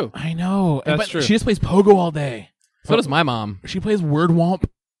 That's true. I know. That's but true. She just plays Pogo all day. So does my mom. She plays Word Womp,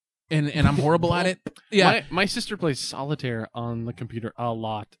 and I'm horrible at it. Yeah, My sister plays solitaire on the computer a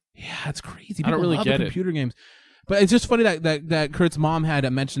lot. yeah, it's crazy. I don't People really love get the it. computer games, but it's just funny that Kurt's mom had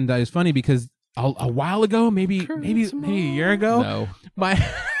mentioned that it's funny because a while ago, maybe a year ago, No. my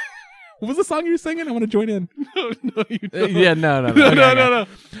what was the song you were singing? I want to join in. No, you don't. Yeah, no.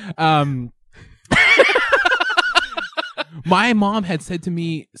 No. My mom had said to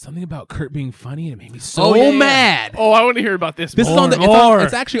me something about Kurt being funny, and it made me so Oh, yeah, yeah. mad. Oh, I want to hear about this. This is more. on the More.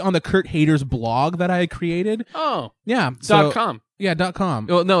 it's actually on the Kurt Haters blog that I created. Oh, Yeah, .com. Yeah, .com.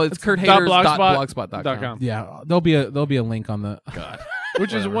 Well, no, it's kurthaters.blogspot.com. Yeah, there'll be a link on the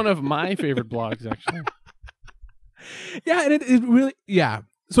Which is one of my favorite blogs, actually. Yeah, and it really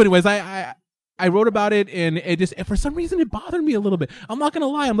So anyways, I wrote about it, and it just for some reason it bothered me a little bit. I'm not gonna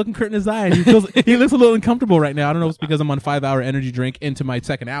lie, I'm looking Kurt in his eye, and he looks a little uncomfortable right now. I don't know if it's because I'm on 5-hour energy drink into my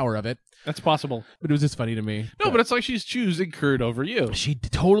second hour of it, That's possible. but it was just funny to me. No, but it's like she's choosing Kurt over you. She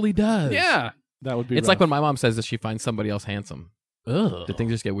totally does. Yeah, that would be. It's like when my mom says that she finds somebody else handsome. Ugh. Did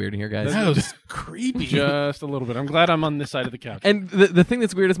things just get weird in here, guys? That was creepy. just a little bit. I'm glad I'm on this side of the couch. And the thing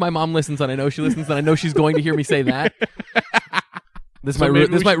that's weird is my mom listens, and I know she listens, and I know she's going to hear me say that. This So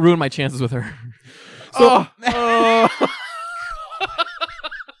maybe we might ruin my chances with her.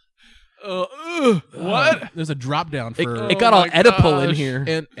 What? There's a drop down for It got all my Oedipal in gosh. here.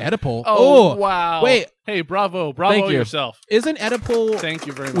 and Oedipal. Oh, wow. Wait, Hey, bravo Thank you. yourself. isn't Oedipal Thank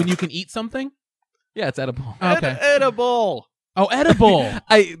you very much. when you can eat something? Yeah, it's Oedipal. Okay. Edible. Oh, edible.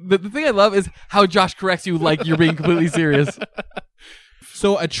 The thing I love is how Josh corrects you like you're being completely serious.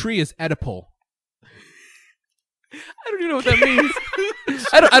 So a tree is Oedipal. I don't even know what that means.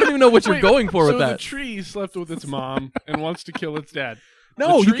 I don't even know what you're Wait, going for so with the that. tree slept with its mom and wants to kill its dad.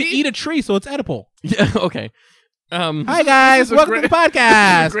 No, The you can tree? eat a tree, so it's Oedipal. Yeah, okay. Hi guys, is a welcome great- to the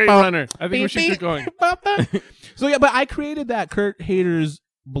podcast. Great runner. I think we should keep going. So yeah, but I created that Kurt Haters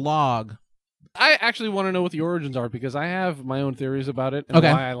blog. I actually want to know what the origins are because I have my own theories about it and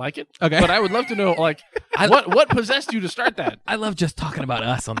Okay. why I like it. Okay. But I would love to know, like, what possessed you to start that? I love just talking about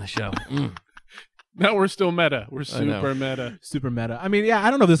us on the show. Now we're still meta. We're I know. super meta. Super meta. I mean, yeah, I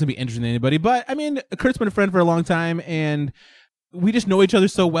don't know if this is gonna be interesting to anybody, but I mean, Kurt's been a friend for a long time, and we just know each other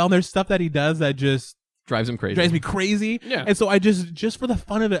so well. And there's stuff that he does that just Drives him crazy. drives me crazy. Yeah. And so I just for the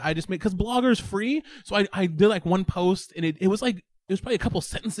fun of it, I just made, because Blogger's free. So I did like one post, and it was like, it was probably a couple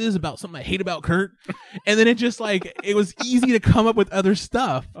sentences about something I hate about Kurt. And then it just like, it was easy to come up with other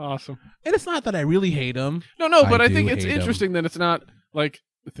stuff. Awesome. And it's not that I really hate him. No, but I I do think it's hate 'em. interesting that it's not like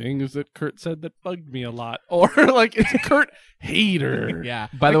the things that Kurt said that bugged me a lot, or like it's a Kurt hater. Yeah.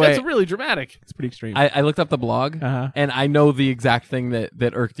 By the Like, way, that's really dramatic. It's pretty extreme. I looked up the blog, Uh-huh. and I know the exact thing that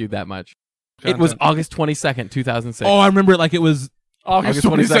irked you that much. It was Content. August 22nd, 2006. Oh, I remember it like it was, August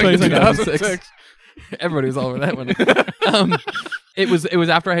August 22nd, 2006. 2006. Everybody was all over that one. It was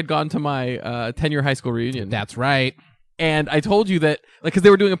after I had gone to my 10-year high school reunion. that's right. And I told you that, like, because they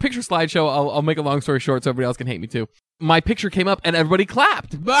were doing a picture slideshow. I'll make a long story short so everybody else can hate me too. My picture came up and everybody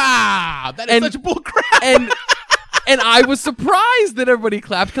clapped. Ah, that is And- such bull crap. And I was surprised that everybody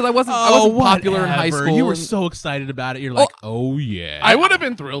clapped because I wasn't popular in high whatever. school. You were and so excited about it. You're like, oh yeah. I would have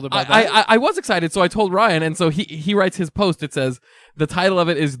been thrilled about that. I was excited, so I told Ryan, and so he writes his post. It says the title of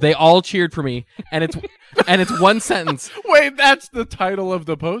it is "They All Cheered for Me," and it's one sentence. Wait, that's the title of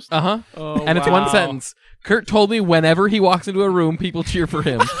the post? Oh, And it's one sentence. Kurt told me whenever he walks into a room, people cheer for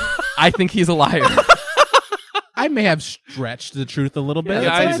him. I think he's a liar. I may have stretched the truth a little bit.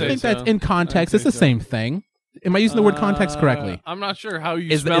 Yeah, I'd I say think so. that's in context. I'd It's the say so. same thing. Am I using the word context correctly? I'm not sure how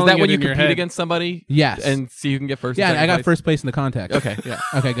you Is spelling that when it you in your compete head. against somebody? Yes. And see who can get first. Yeah, and I second got place? first place in the context. Okay, yeah.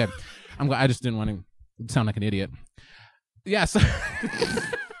 Okay, good. I just didn't want to sound like an idiot. Yeah, so,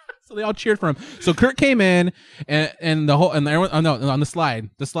 so they all cheered for him. So Kurt came in, and the whole and everyone. Oh no, on the slide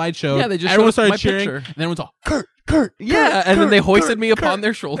showed. Yeah, they just everyone showed started us my cheering, picture. and everyone's all Kurt. Yeah, and then they hoisted me upon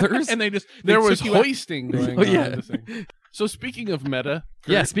their shoulders. and they just There they was took you out- hoisting going Oh, on yeah. in this thing. So speaking of meta,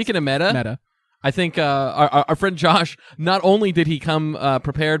 Yeah, speaking of meta, meta. I think our friend Josh, not only did he come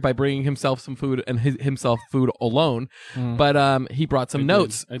prepared by bringing himself some food and himself food alone, but he brought some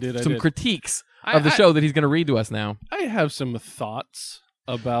notes, I did. some critiques I- of the I- show that he's going to read to us now. I have some thoughts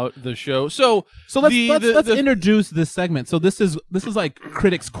about the show. So Let's the- introduce this segment. So this is like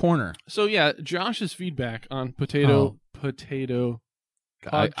Critics Corner. So yeah, Josh's feedback on potato.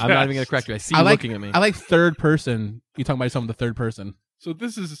 I'm not even going to correct you. I see you looking at me. I like third person. You talking about yourself in the third person. So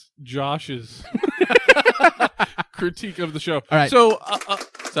this is Josh's critique of the show. All right. So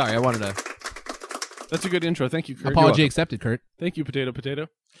Sorry, I wanted to. that's a good intro. Thank you, Kurt. Apology accepted, Kurt. Thank you, potato.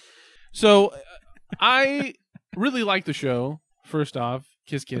 So I really like the show. First off,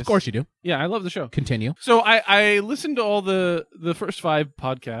 kiss. Of course you do. Yeah, I love the show. Continue. So I listened to all the first 5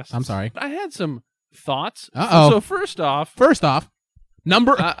 podcasts. I'm sorry. I had some thoughts. Uh-oh. So first off,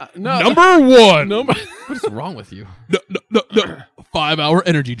 Number number one. number. What is wrong with you? No. 5-hour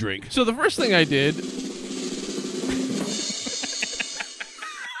energy drink. So the first thing I did.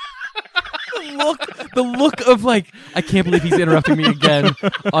 The look of like, I can't believe he's interrupting me again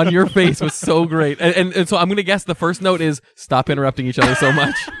on your face was so great. And so I'm going to guess the first note is stop interrupting each other so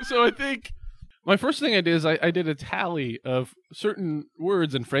much. So I think my first thing I did is I did a tally of certain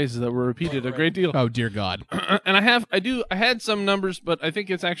words and phrases that were repeated a great deal. Oh dear God. And I had some numbers, but I think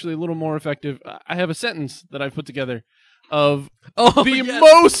it's actually a little more effective. I have a sentence that I put together of the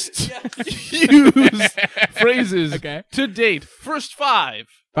most used phrases to date. First 5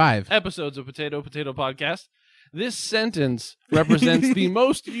 episodes of Potato Podcast. This sentence represents the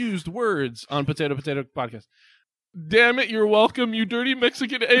most used words on Potato Podcast. Damn it, you're welcome, you dirty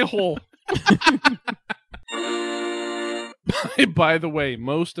Mexican a-hole. By the way,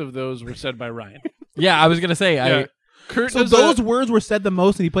 most of those were said by Ryan. Yeah, I was going to say, Yeah. Kurt So does those words were said the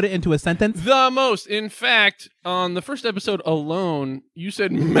most, and he put it into a sentence. the most. In fact, on the first episode alone, you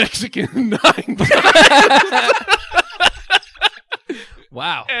said Mexican 9 times.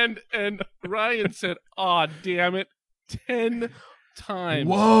 wow. And Ryan said, "Aw, damn it, 10 times."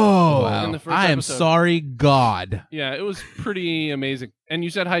 Whoa! Wow. In the first I am episode. sorry, God. Yeah, it was pretty amazing. And you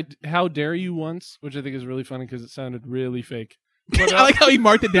said, "How dare you?" once, which I think is really funny because it sounded really fake. But, I like how he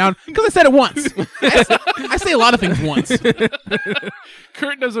marked it down because I said it once. I say a lot of things once.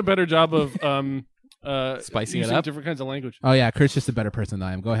 Kurt does a better job of Spicing it using up. different kinds of language. Oh yeah, Kurt's just a better person than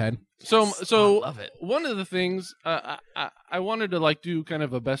I am. Go ahead. So I love it. one of the things I wanted to like do kind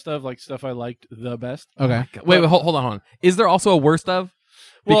of a best of like stuff I liked the best. Okay. Wait, hold on. Is there also a worst of?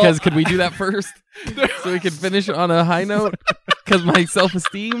 Well, Because could we do that first so we can finish on a high note? Because my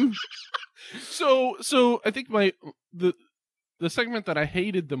self-esteem. So I think the segment that I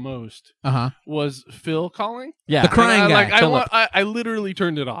hated the most was Phil calling. Yeah, The crying And guy. Philip. I literally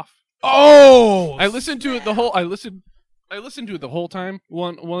turned it off. Oh, I listened to it the whole. I listened to it the whole time,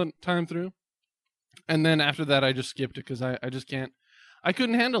 one time through, and then after that, I just skipped it because I just can't. I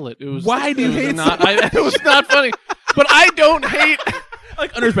couldn't handle it. It was Why do you it was hate not? It was not funny. But I don't hate.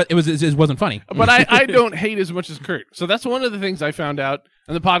 like it wasn't funny. But I don't hate as much as Kurt. So that's one of the things I found out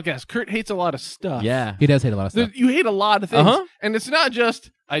in the podcast. Kurt hates a lot of stuff. Yeah. He does hate a lot of stuff. You hate a lot of things, Uh-huh. and it's not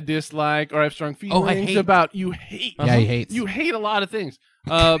just I dislike or I have strong feelings hate. about. You hate. Yeah, he hates. You hate a lot of things.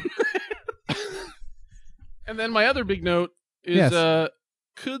 And then my other big note is Yes.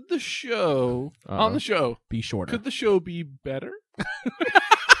 could the show on the show Be shorter. could the show be better?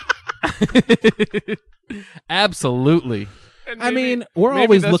 Absolutely. And I maybe- mean, we're maybe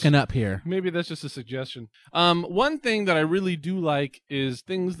always that's- looking up here. Maybe that's just a suggestion. One thing that I really do like is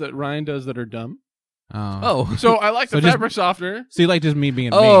things that Ryan does that are dumb. Oh. So I like So the just- fabric softener. So you like just me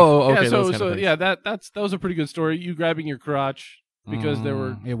being me? Oh, okay. yeah, those kind of things. that was a pretty good story. You grabbing your crotch because there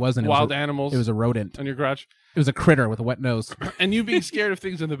were It wasn't. wild it animals was a rodent. on your crotch, It was a critter with a wet nose. and you being scared of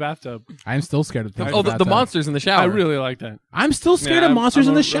things in the bathtub. I'm still scared of things. Oh, about the that. monsters in the shower. I really like that. I'm still scared Yeah, of monsters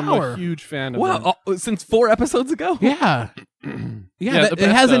I'm in the I'm shower. a huge fan of them. Wow. Since 4 episodes ago? Yeah. Yeah, the it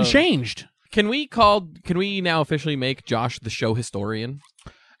best hasn't of- changed. Can we now officially make Josh the show historian?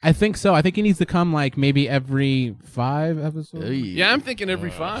 I think so. I think he needs to come like maybe every 5 episodes. Yeah, I'm thinking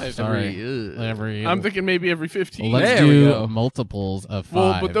every 5. Every. I'm thinking maybe every 15. Let's There we do go. multiples of 5.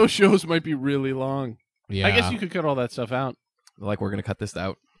 Well, but those shows might be really long. Yeah. I guess you could cut all that stuff out. Like we're gonna cut this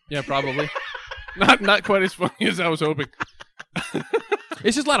out. Yeah, probably. not quite as funny as I was hoping.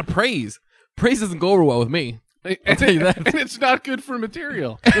 It's just a lot of praise. Praise doesn't go over well with me. I'll tell you that. And it's not good for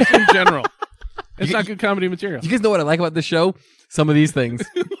material, just in general. It's not good comedy material. You guys know what I like about this show? Some of these things.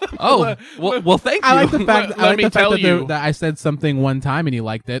 Oh, well, thank you. I like the fact, Let me tell you. that I said something one time and you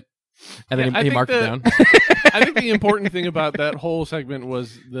liked it. And then Yeah, I he think marked it down. I think the important thing about that whole segment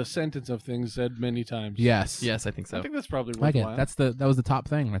was the sentence of things said many times. Yes. Yes, I think I so. think that's probably Like worthwhile. it. That was the top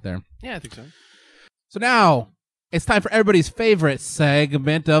thing right there. Yeah, I think so. So now it's time for everybody's favorite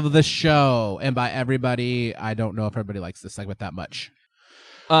segment of the show. And by everybody, I don't know if everybody likes this segment that much.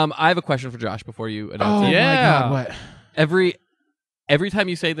 I have a question for Josh before you announce it. Yeah. my God, what? Every time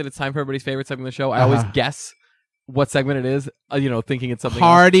you say that it's time for everybody's favorite segment of the show, I always guess what segment it is, thinking it's something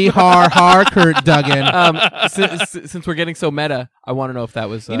Hardy har, Kurt Duggan. else. Since we're getting so meta, I want to know if that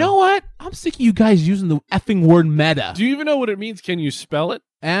was... You know what? I'm sick of you guys using the effing word meta. Do you even know what it means? Can you spell it?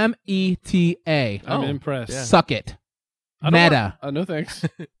 META. I'm Oh, impressed. yeah. Suck it. I don't Meta. no thanks.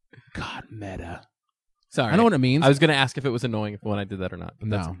 God, meta. Sorry. I know what it means. I was going to ask if it was annoying when I did that or not. But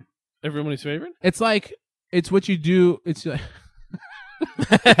No. Everybody's favorite? It's like, it's what you do. It's like,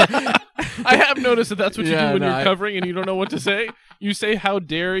 I have noticed that that's what you Yeah, do when no, you're I- cause and you don't know what to say. You say, how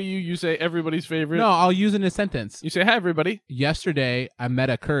dare you? You say, everybody's favorite. no, I'll use it in a sentence. You say, hi, everybody. Yesterday, I met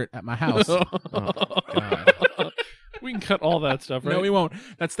a Kurt at my house. We can cut all that stuff, right? No, we won't.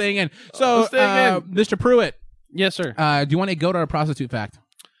 That's staying in. So, staying in. Mr. Pruitt, Yes, sir. do you want to go to our prostitute fact?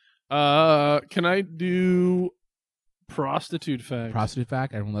 Can I do prostitute fact? Prostitute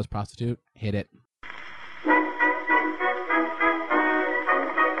fact. Everyone loves prostitute. Hit it.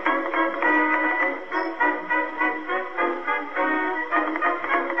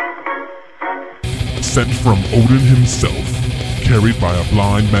 Sent from Odin himself, carried by a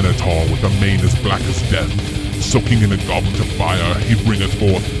blind minotaur with a mane as black as death, soaking in a goblet of fire, he bringeth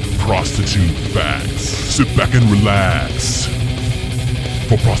forth prostitute facts. Sit back and relax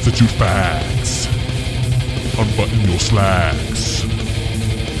for prostitute facts. Unbutton your slacks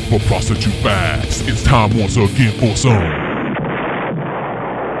for prostitute facts. It's time once again for some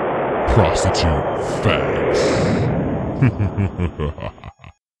prostitute facts.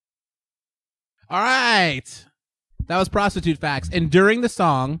 All right. That was prostitute facts. And during the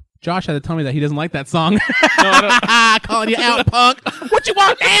song, Josh had to tell me that he doesn't like that song. Calling you out, punk. What you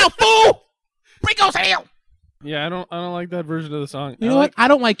want now, fool? Rico's hell. Yeah, I don't like that version of the song. You know what? I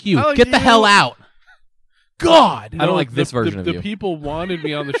don't like you. I like Get the you. hell out. God. I don't like this version of the you. people wanted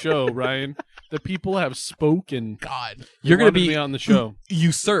me on the show, Ryan. The people have spoken. God. You're going to Wanted be me on the show.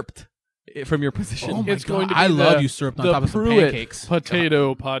 usurped from your position. Oh my It's going God. to be I love the- usurped on the top of some Pruitt pancakes.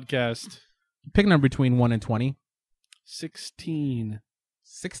 Potato podcast. Pick a number between 1 and 20. 16.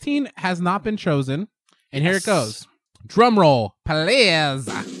 16 has not been chosen. And here it goes. Drum roll, please.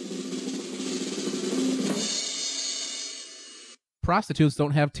 Prostitutes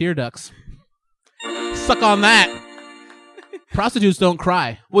don't have tear ducts. Suck on that. Prostitutes don't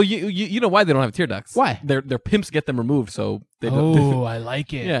cry. Well, you know why they don't have tear ducts? Why? Their pimps get them removed, so they don't. Oh, I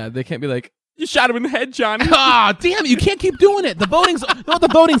like it. Yeah, they can't be like, you shot him in the head, Johnny. Ah, damn it! You can't keep doing it. The voting's the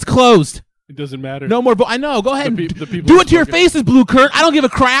voting's closed. It doesn't matter. No more. I know. Go ahead. The and pe- the people do have it to your spoken. faces, Blue Kurt. I don't give a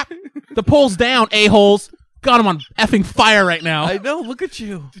crap. The poll's down, a-holes. Got him on effing fire right now. I know. Look at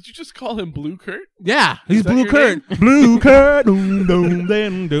you. Did you just call him Blue Kurt? Yeah, he's that Blue your Kurt. Blue Kurt. Doom, doom,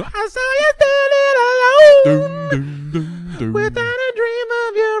 doom, doom. I saw you standing alone without a dream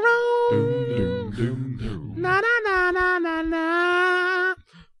of your own. Na na na na na na.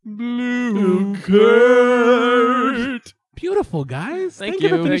 Blue Kurt. Beautiful, guys. Thank you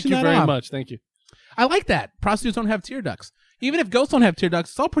for you. Thank finishing you that very off. much. Thank you. I like that. Prostitutes don't have tear ducts. Even if ghosts don't have tear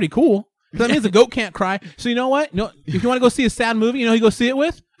ducts, it's all pretty cool. 'Cause that means a goat can't cry. So you know what? If you want to go see a sad movie, you know who you go see it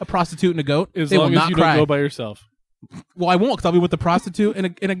with? A prostitute and a goat. As they will long as not you cry. don't go by yourself. Well, I won't, because I'll be with a prostitute and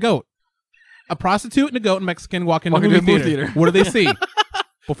a goat. A prostitute and a goat and Mexican walk into a Walking movie to a movie theater. theater. What do they see?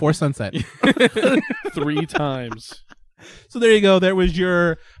 Before sunset. 3 times. So there you go. There was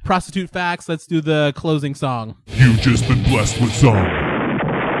your prostitute facts. Let's do the closing song. You've just been blessed with some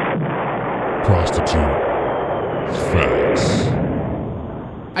prostitute facts.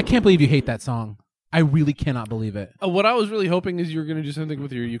 I can't believe you hate that song. I really cannot believe it. What I was really hoping is you were going to do something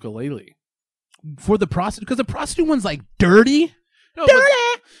with your ukulele. For the prostitute, because the prostitute one's like dirty. No,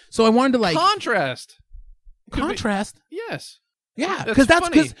 Dirty! So I wanted to like contrast. Could be- contrast. Yes. Yeah, That's because that's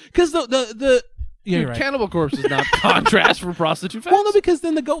funny. because the yeah, Dude, you're right. Cannibal Corpse is not contrast for prostitute facts. Well, no, because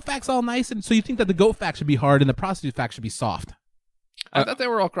then the goat fact's all nice, and so you think that the goat fact should be hard and the prostitute fact should be soft. I thought they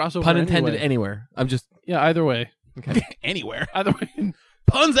were all crossover. Pun intended anyway. anywhere. I'm just Yeah, either way. okay. Anywhere. Either way.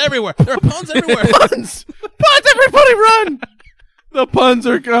 puns everywhere. There are puns everywhere. Puns! Everybody run! The puns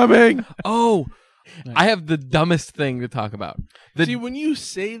are coming. Oh, I have the dumbest thing to talk about. See, when you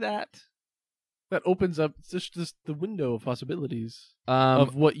say that opens up just the window of possibilities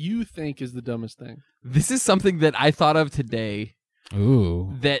of what you think is the dumbest thing. This is something that I thought of today.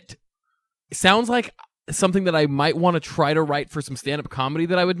 Ooh. That sounds like something that I might want to try to write for some stand-up comedy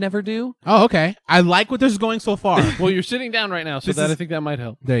that I would never do. Oh, okay. I like what this is going so far. Well, you're sitting down right now, so I think that might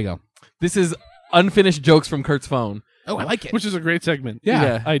help. There you go. This is unfinished jokes from Kurt's phone. Oh, I like it. Which is a great segment.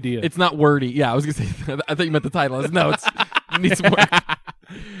 Yeah. Idea. It's not wordy. Yeah, I was gonna say. I thought you meant the title. No, it needs some work.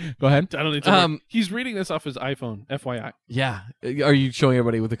 Go ahead. I don't need to. He's reading this off his iPhone. FYI. Yeah. Are you showing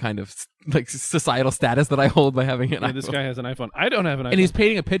everybody with the kind of like societal status that I hold by having an iPhone? This guy has an iPhone. I don't have an iPhone. And he's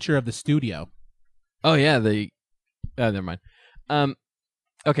painting a picture of the studio. Oh yeah, never mind.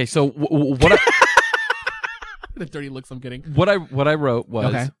 Okay, so what? The dirty looks I'm getting. What I wrote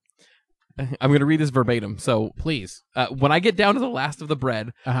was. Okay. I'm going to read this verbatim. So, please. When I get down to the last of the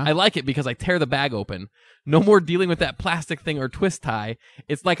bread, Uh-huh. I like it because I tear the bag open. No more dealing with that plastic thing or twist tie.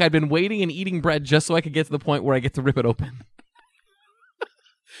 It's like I've been waiting and eating bread just so I could get to the point where I get to rip it open.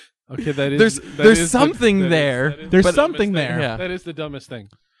 Okay, there's there's something there. There's something there. Yeah. That is the dumbest thing.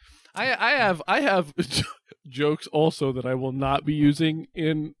 I have jokes also that I will not be using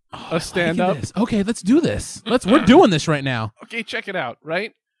in a stand-up. Okay, let's do this. We're doing this right now. Okay, check it out.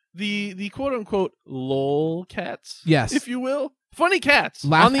 Right, the quote unquote lol cats. Yes. if you will, funny cats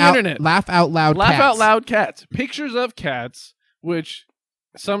Laugh on the out, internet. Laugh out loud. Laugh cats. out loud cats. Pictures of cats, which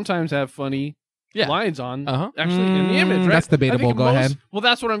sometimes have funny lines on. Actually, in the image. Right? That's debatable. I think Go ahead. Well,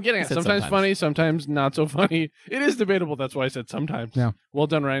 that's what I'm getting at. Sometimes funny, sometimes not so funny. It is debatable. That's why I said sometimes. Yeah. Well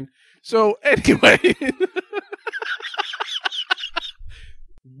done, Ryan. So anyway,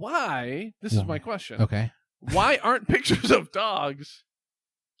 why? This is my question. Okay. Why aren't pictures of dogs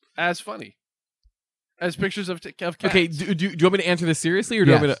as funny as pictures of cats? Okay, do you want me to answer this seriously, or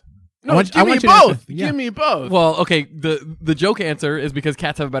do you want me to? No, give me both. Give me both. Well, okay. The joke answer is because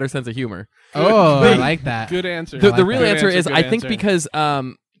cats have a better sense of humor. Oh, I like that. Good answer. The real answer is I think because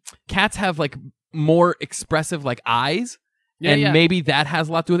cats have like more expressive like eyes. And maybe that has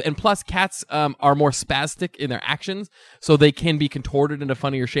a lot to do with it. And plus, cats are more spastic in their actions, so they can be contorted into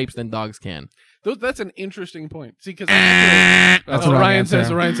funnier shapes than dogs can. That's an interesting point. See, because that's what Ryan says.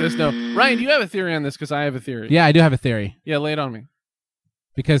 So Ryan says no. Ryan, do you have a theory on this? Because I have a theory. Yeah, I do have a theory. Yeah, lay it on me.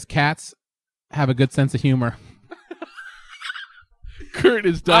 Because cats have a good sense of humor. Kurt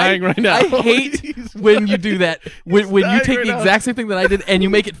is dying right now. I hate when you do that. When you take the exact same thing that I did and you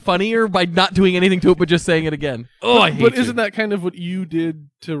make it funnier by not doing anything to it but just saying it again. Oh, I hate But isn't that kind of what you did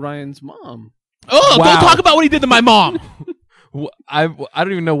to Ryan's mom? Oh, wow. Don't talk about what he did to my mom. I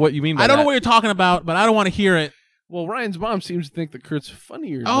don't even know what you mean by that. I don't know what you're talking about, but I don't want to hear it. Well, Ryan's mom seems to think that Kurt's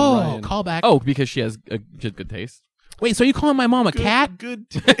funnier than Oh, Ryan. call back. Oh, because she has good taste. Wait, so you calling my mom a cat? Good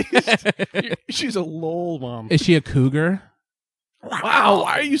taste. She's a lol mom. Is she a cougar? Wow,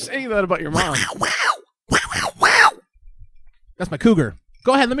 why are you saying that about your mom? That's my cougar.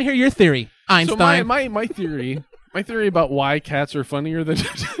 Go ahead, let me hear your theory, Einstein. So my theory about why cats are funnier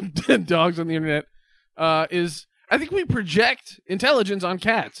than dogs on the internet is I think we project intelligence on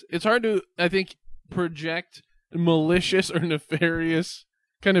cats. It's hard to, I think, project malicious or nefarious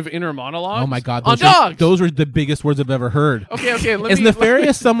kind of inner monologues. Oh my God, on dogs. Those were the biggest words I've ever heard. Okay. Is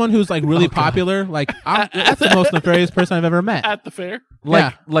nefarious someone who's like really popular? Like that's the most nefarious person I've ever met. At the fair?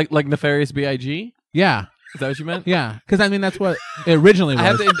 Like Nefarious B.I.G.? Yeah. Is that what you meant? Yeah, because I mean that's what it originally was.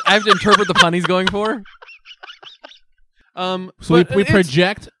 I have to interpret the pun he's going for. So we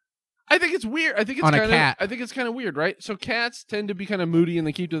project. I think it's weird. I think it's on kind a cat. I think it's kind of weird, right? So cats tend to be kind of moody and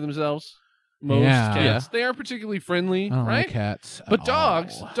they keep to themselves. Most Yeah. cats, they aren't particularly friendly, I don't right? like cats. But at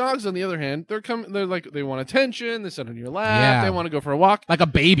dogs, all. dogs on the other hand, they're like they want attention. They sit on your lap. Yeah. They want to go for a walk. like a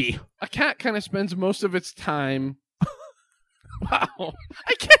baby. A cat kind of spends most of its time. Wow,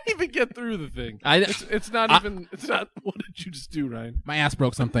 I can't even get through the thing. It's not. What did you just do, Ryan? My ass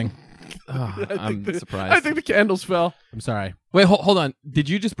broke something. I'm surprised. I think the candles fell. I'm sorry. Wait, hold on. Did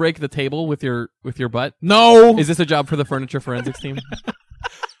you just break the table with your butt? No. Is this a job for the furniture forensics team?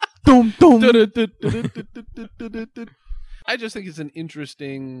 Doom. I just think it's an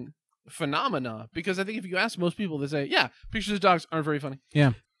interesting phenomena because I think if you ask most people, they say, "Yeah, pictures of dogs aren't very funny."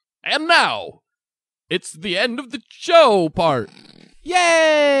 Yeah. And now, it's the end of the show part.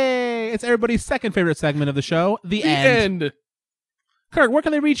 Yay! It's everybody's second favorite segment of the show. The end. Kirk, where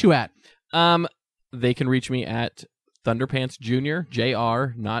can they reach you at? They can reach me at Thunderpants Jr.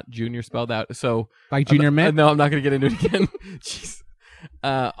 Jr. Not Junior spelled out. So Like Junior Mint? No, I'm not going to get into it again. Jeez.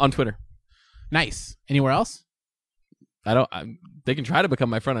 On Twitter. Nice. Anywhere else? They can try to become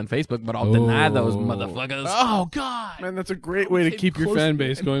my friend on Facebook, but I'll deny those motherfuckers. Oh God, Man, that's a great way to keep your fan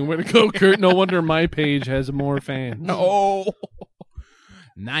base going. Way to go, Kurt. No wonder my page has more fans. Oh,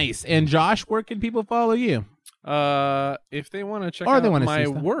 nice. And Josh, where can people follow you? If they want to check Or out they wanna my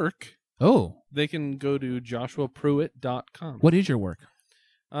see stuff. work, they can go to joshuapruitt.com. What is your work?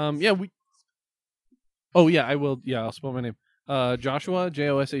 I will. Yeah, I'll spell my name. Joshua,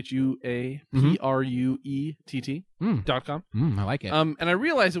 JOSHUAPRUETT.com. I like it. And I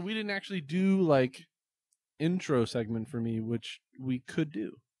realized that we didn't actually do like intro segment for me, which we could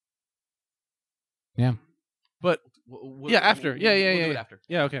do. Yeah. But after. We'll do it after.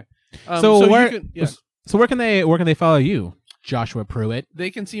 Yeah, okay. So you where? can, yeah. So where can they follow you, Joshua Pruitt? They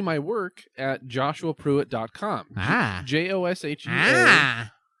can see my work at joshuapruitt.com. Ah. JOSHUAPRU.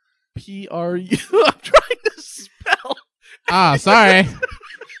 I'm trying to spell. Sorry.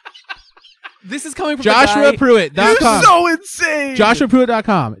 This is coming from JoshuaPruitt.com. You're so insane.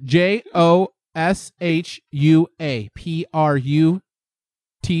 JoshuaPruitt.com. JOSHUAPRUTT.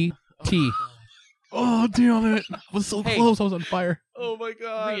 Oh, damn it. I was so close. I was on fire. Oh my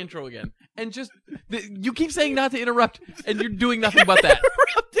god. Re-intro again. And just, you keep saying not to interrupt, and you're doing nothing but that.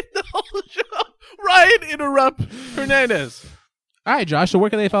 Interrupting the whole show. Ryan, interrupt Hernandez. All right, Josh. So where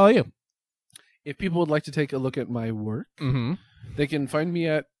can they follow you? If people would like to take a look at my work, they can find me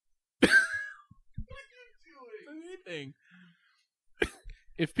at.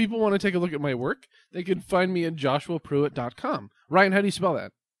 If people want to take a look at my work, they can find me at joshuapruitt.com. Ryan, how do you spell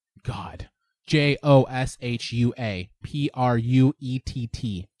that? God.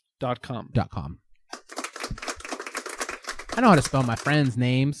 JOSHUAPRUETT.com. I know how to spell my friends'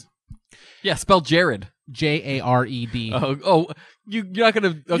 names. Yeah, spell Jared. JARED. You're not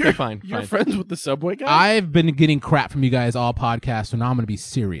gonna. Okay, fine. You're fine. friends with the Subway guy? I've been getting crap from you guys all podcast, so now I'm going to be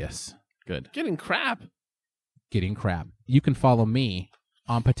serious. Good. Getting crap. Getting crap. You can follow me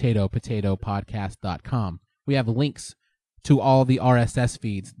on potatopodcast.com. We have links to all the RSS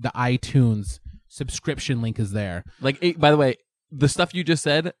feeds. The iTunes subscription link is there. Like, by the way, the stuff you just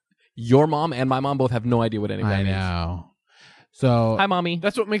said, your mom and my mom both have no idea what any of that I means. know. So Hi, mommy.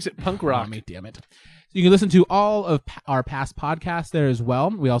 That's what makes it punk rock. Mommy, damn it. You can listen to all of our past podcasts there as well.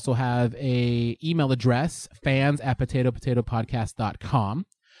 We also have a email address, fans@potatopodcast.com.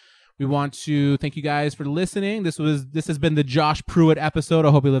 We want to thank you guys for listening. This has been the Josh Pruitt episode.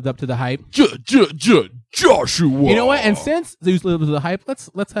 I hope you lived up to the hype. Joshua. You know what? And since you lived up to the hype,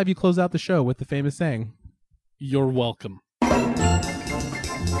 let's have you close out the show with the famous saying. You're welcome.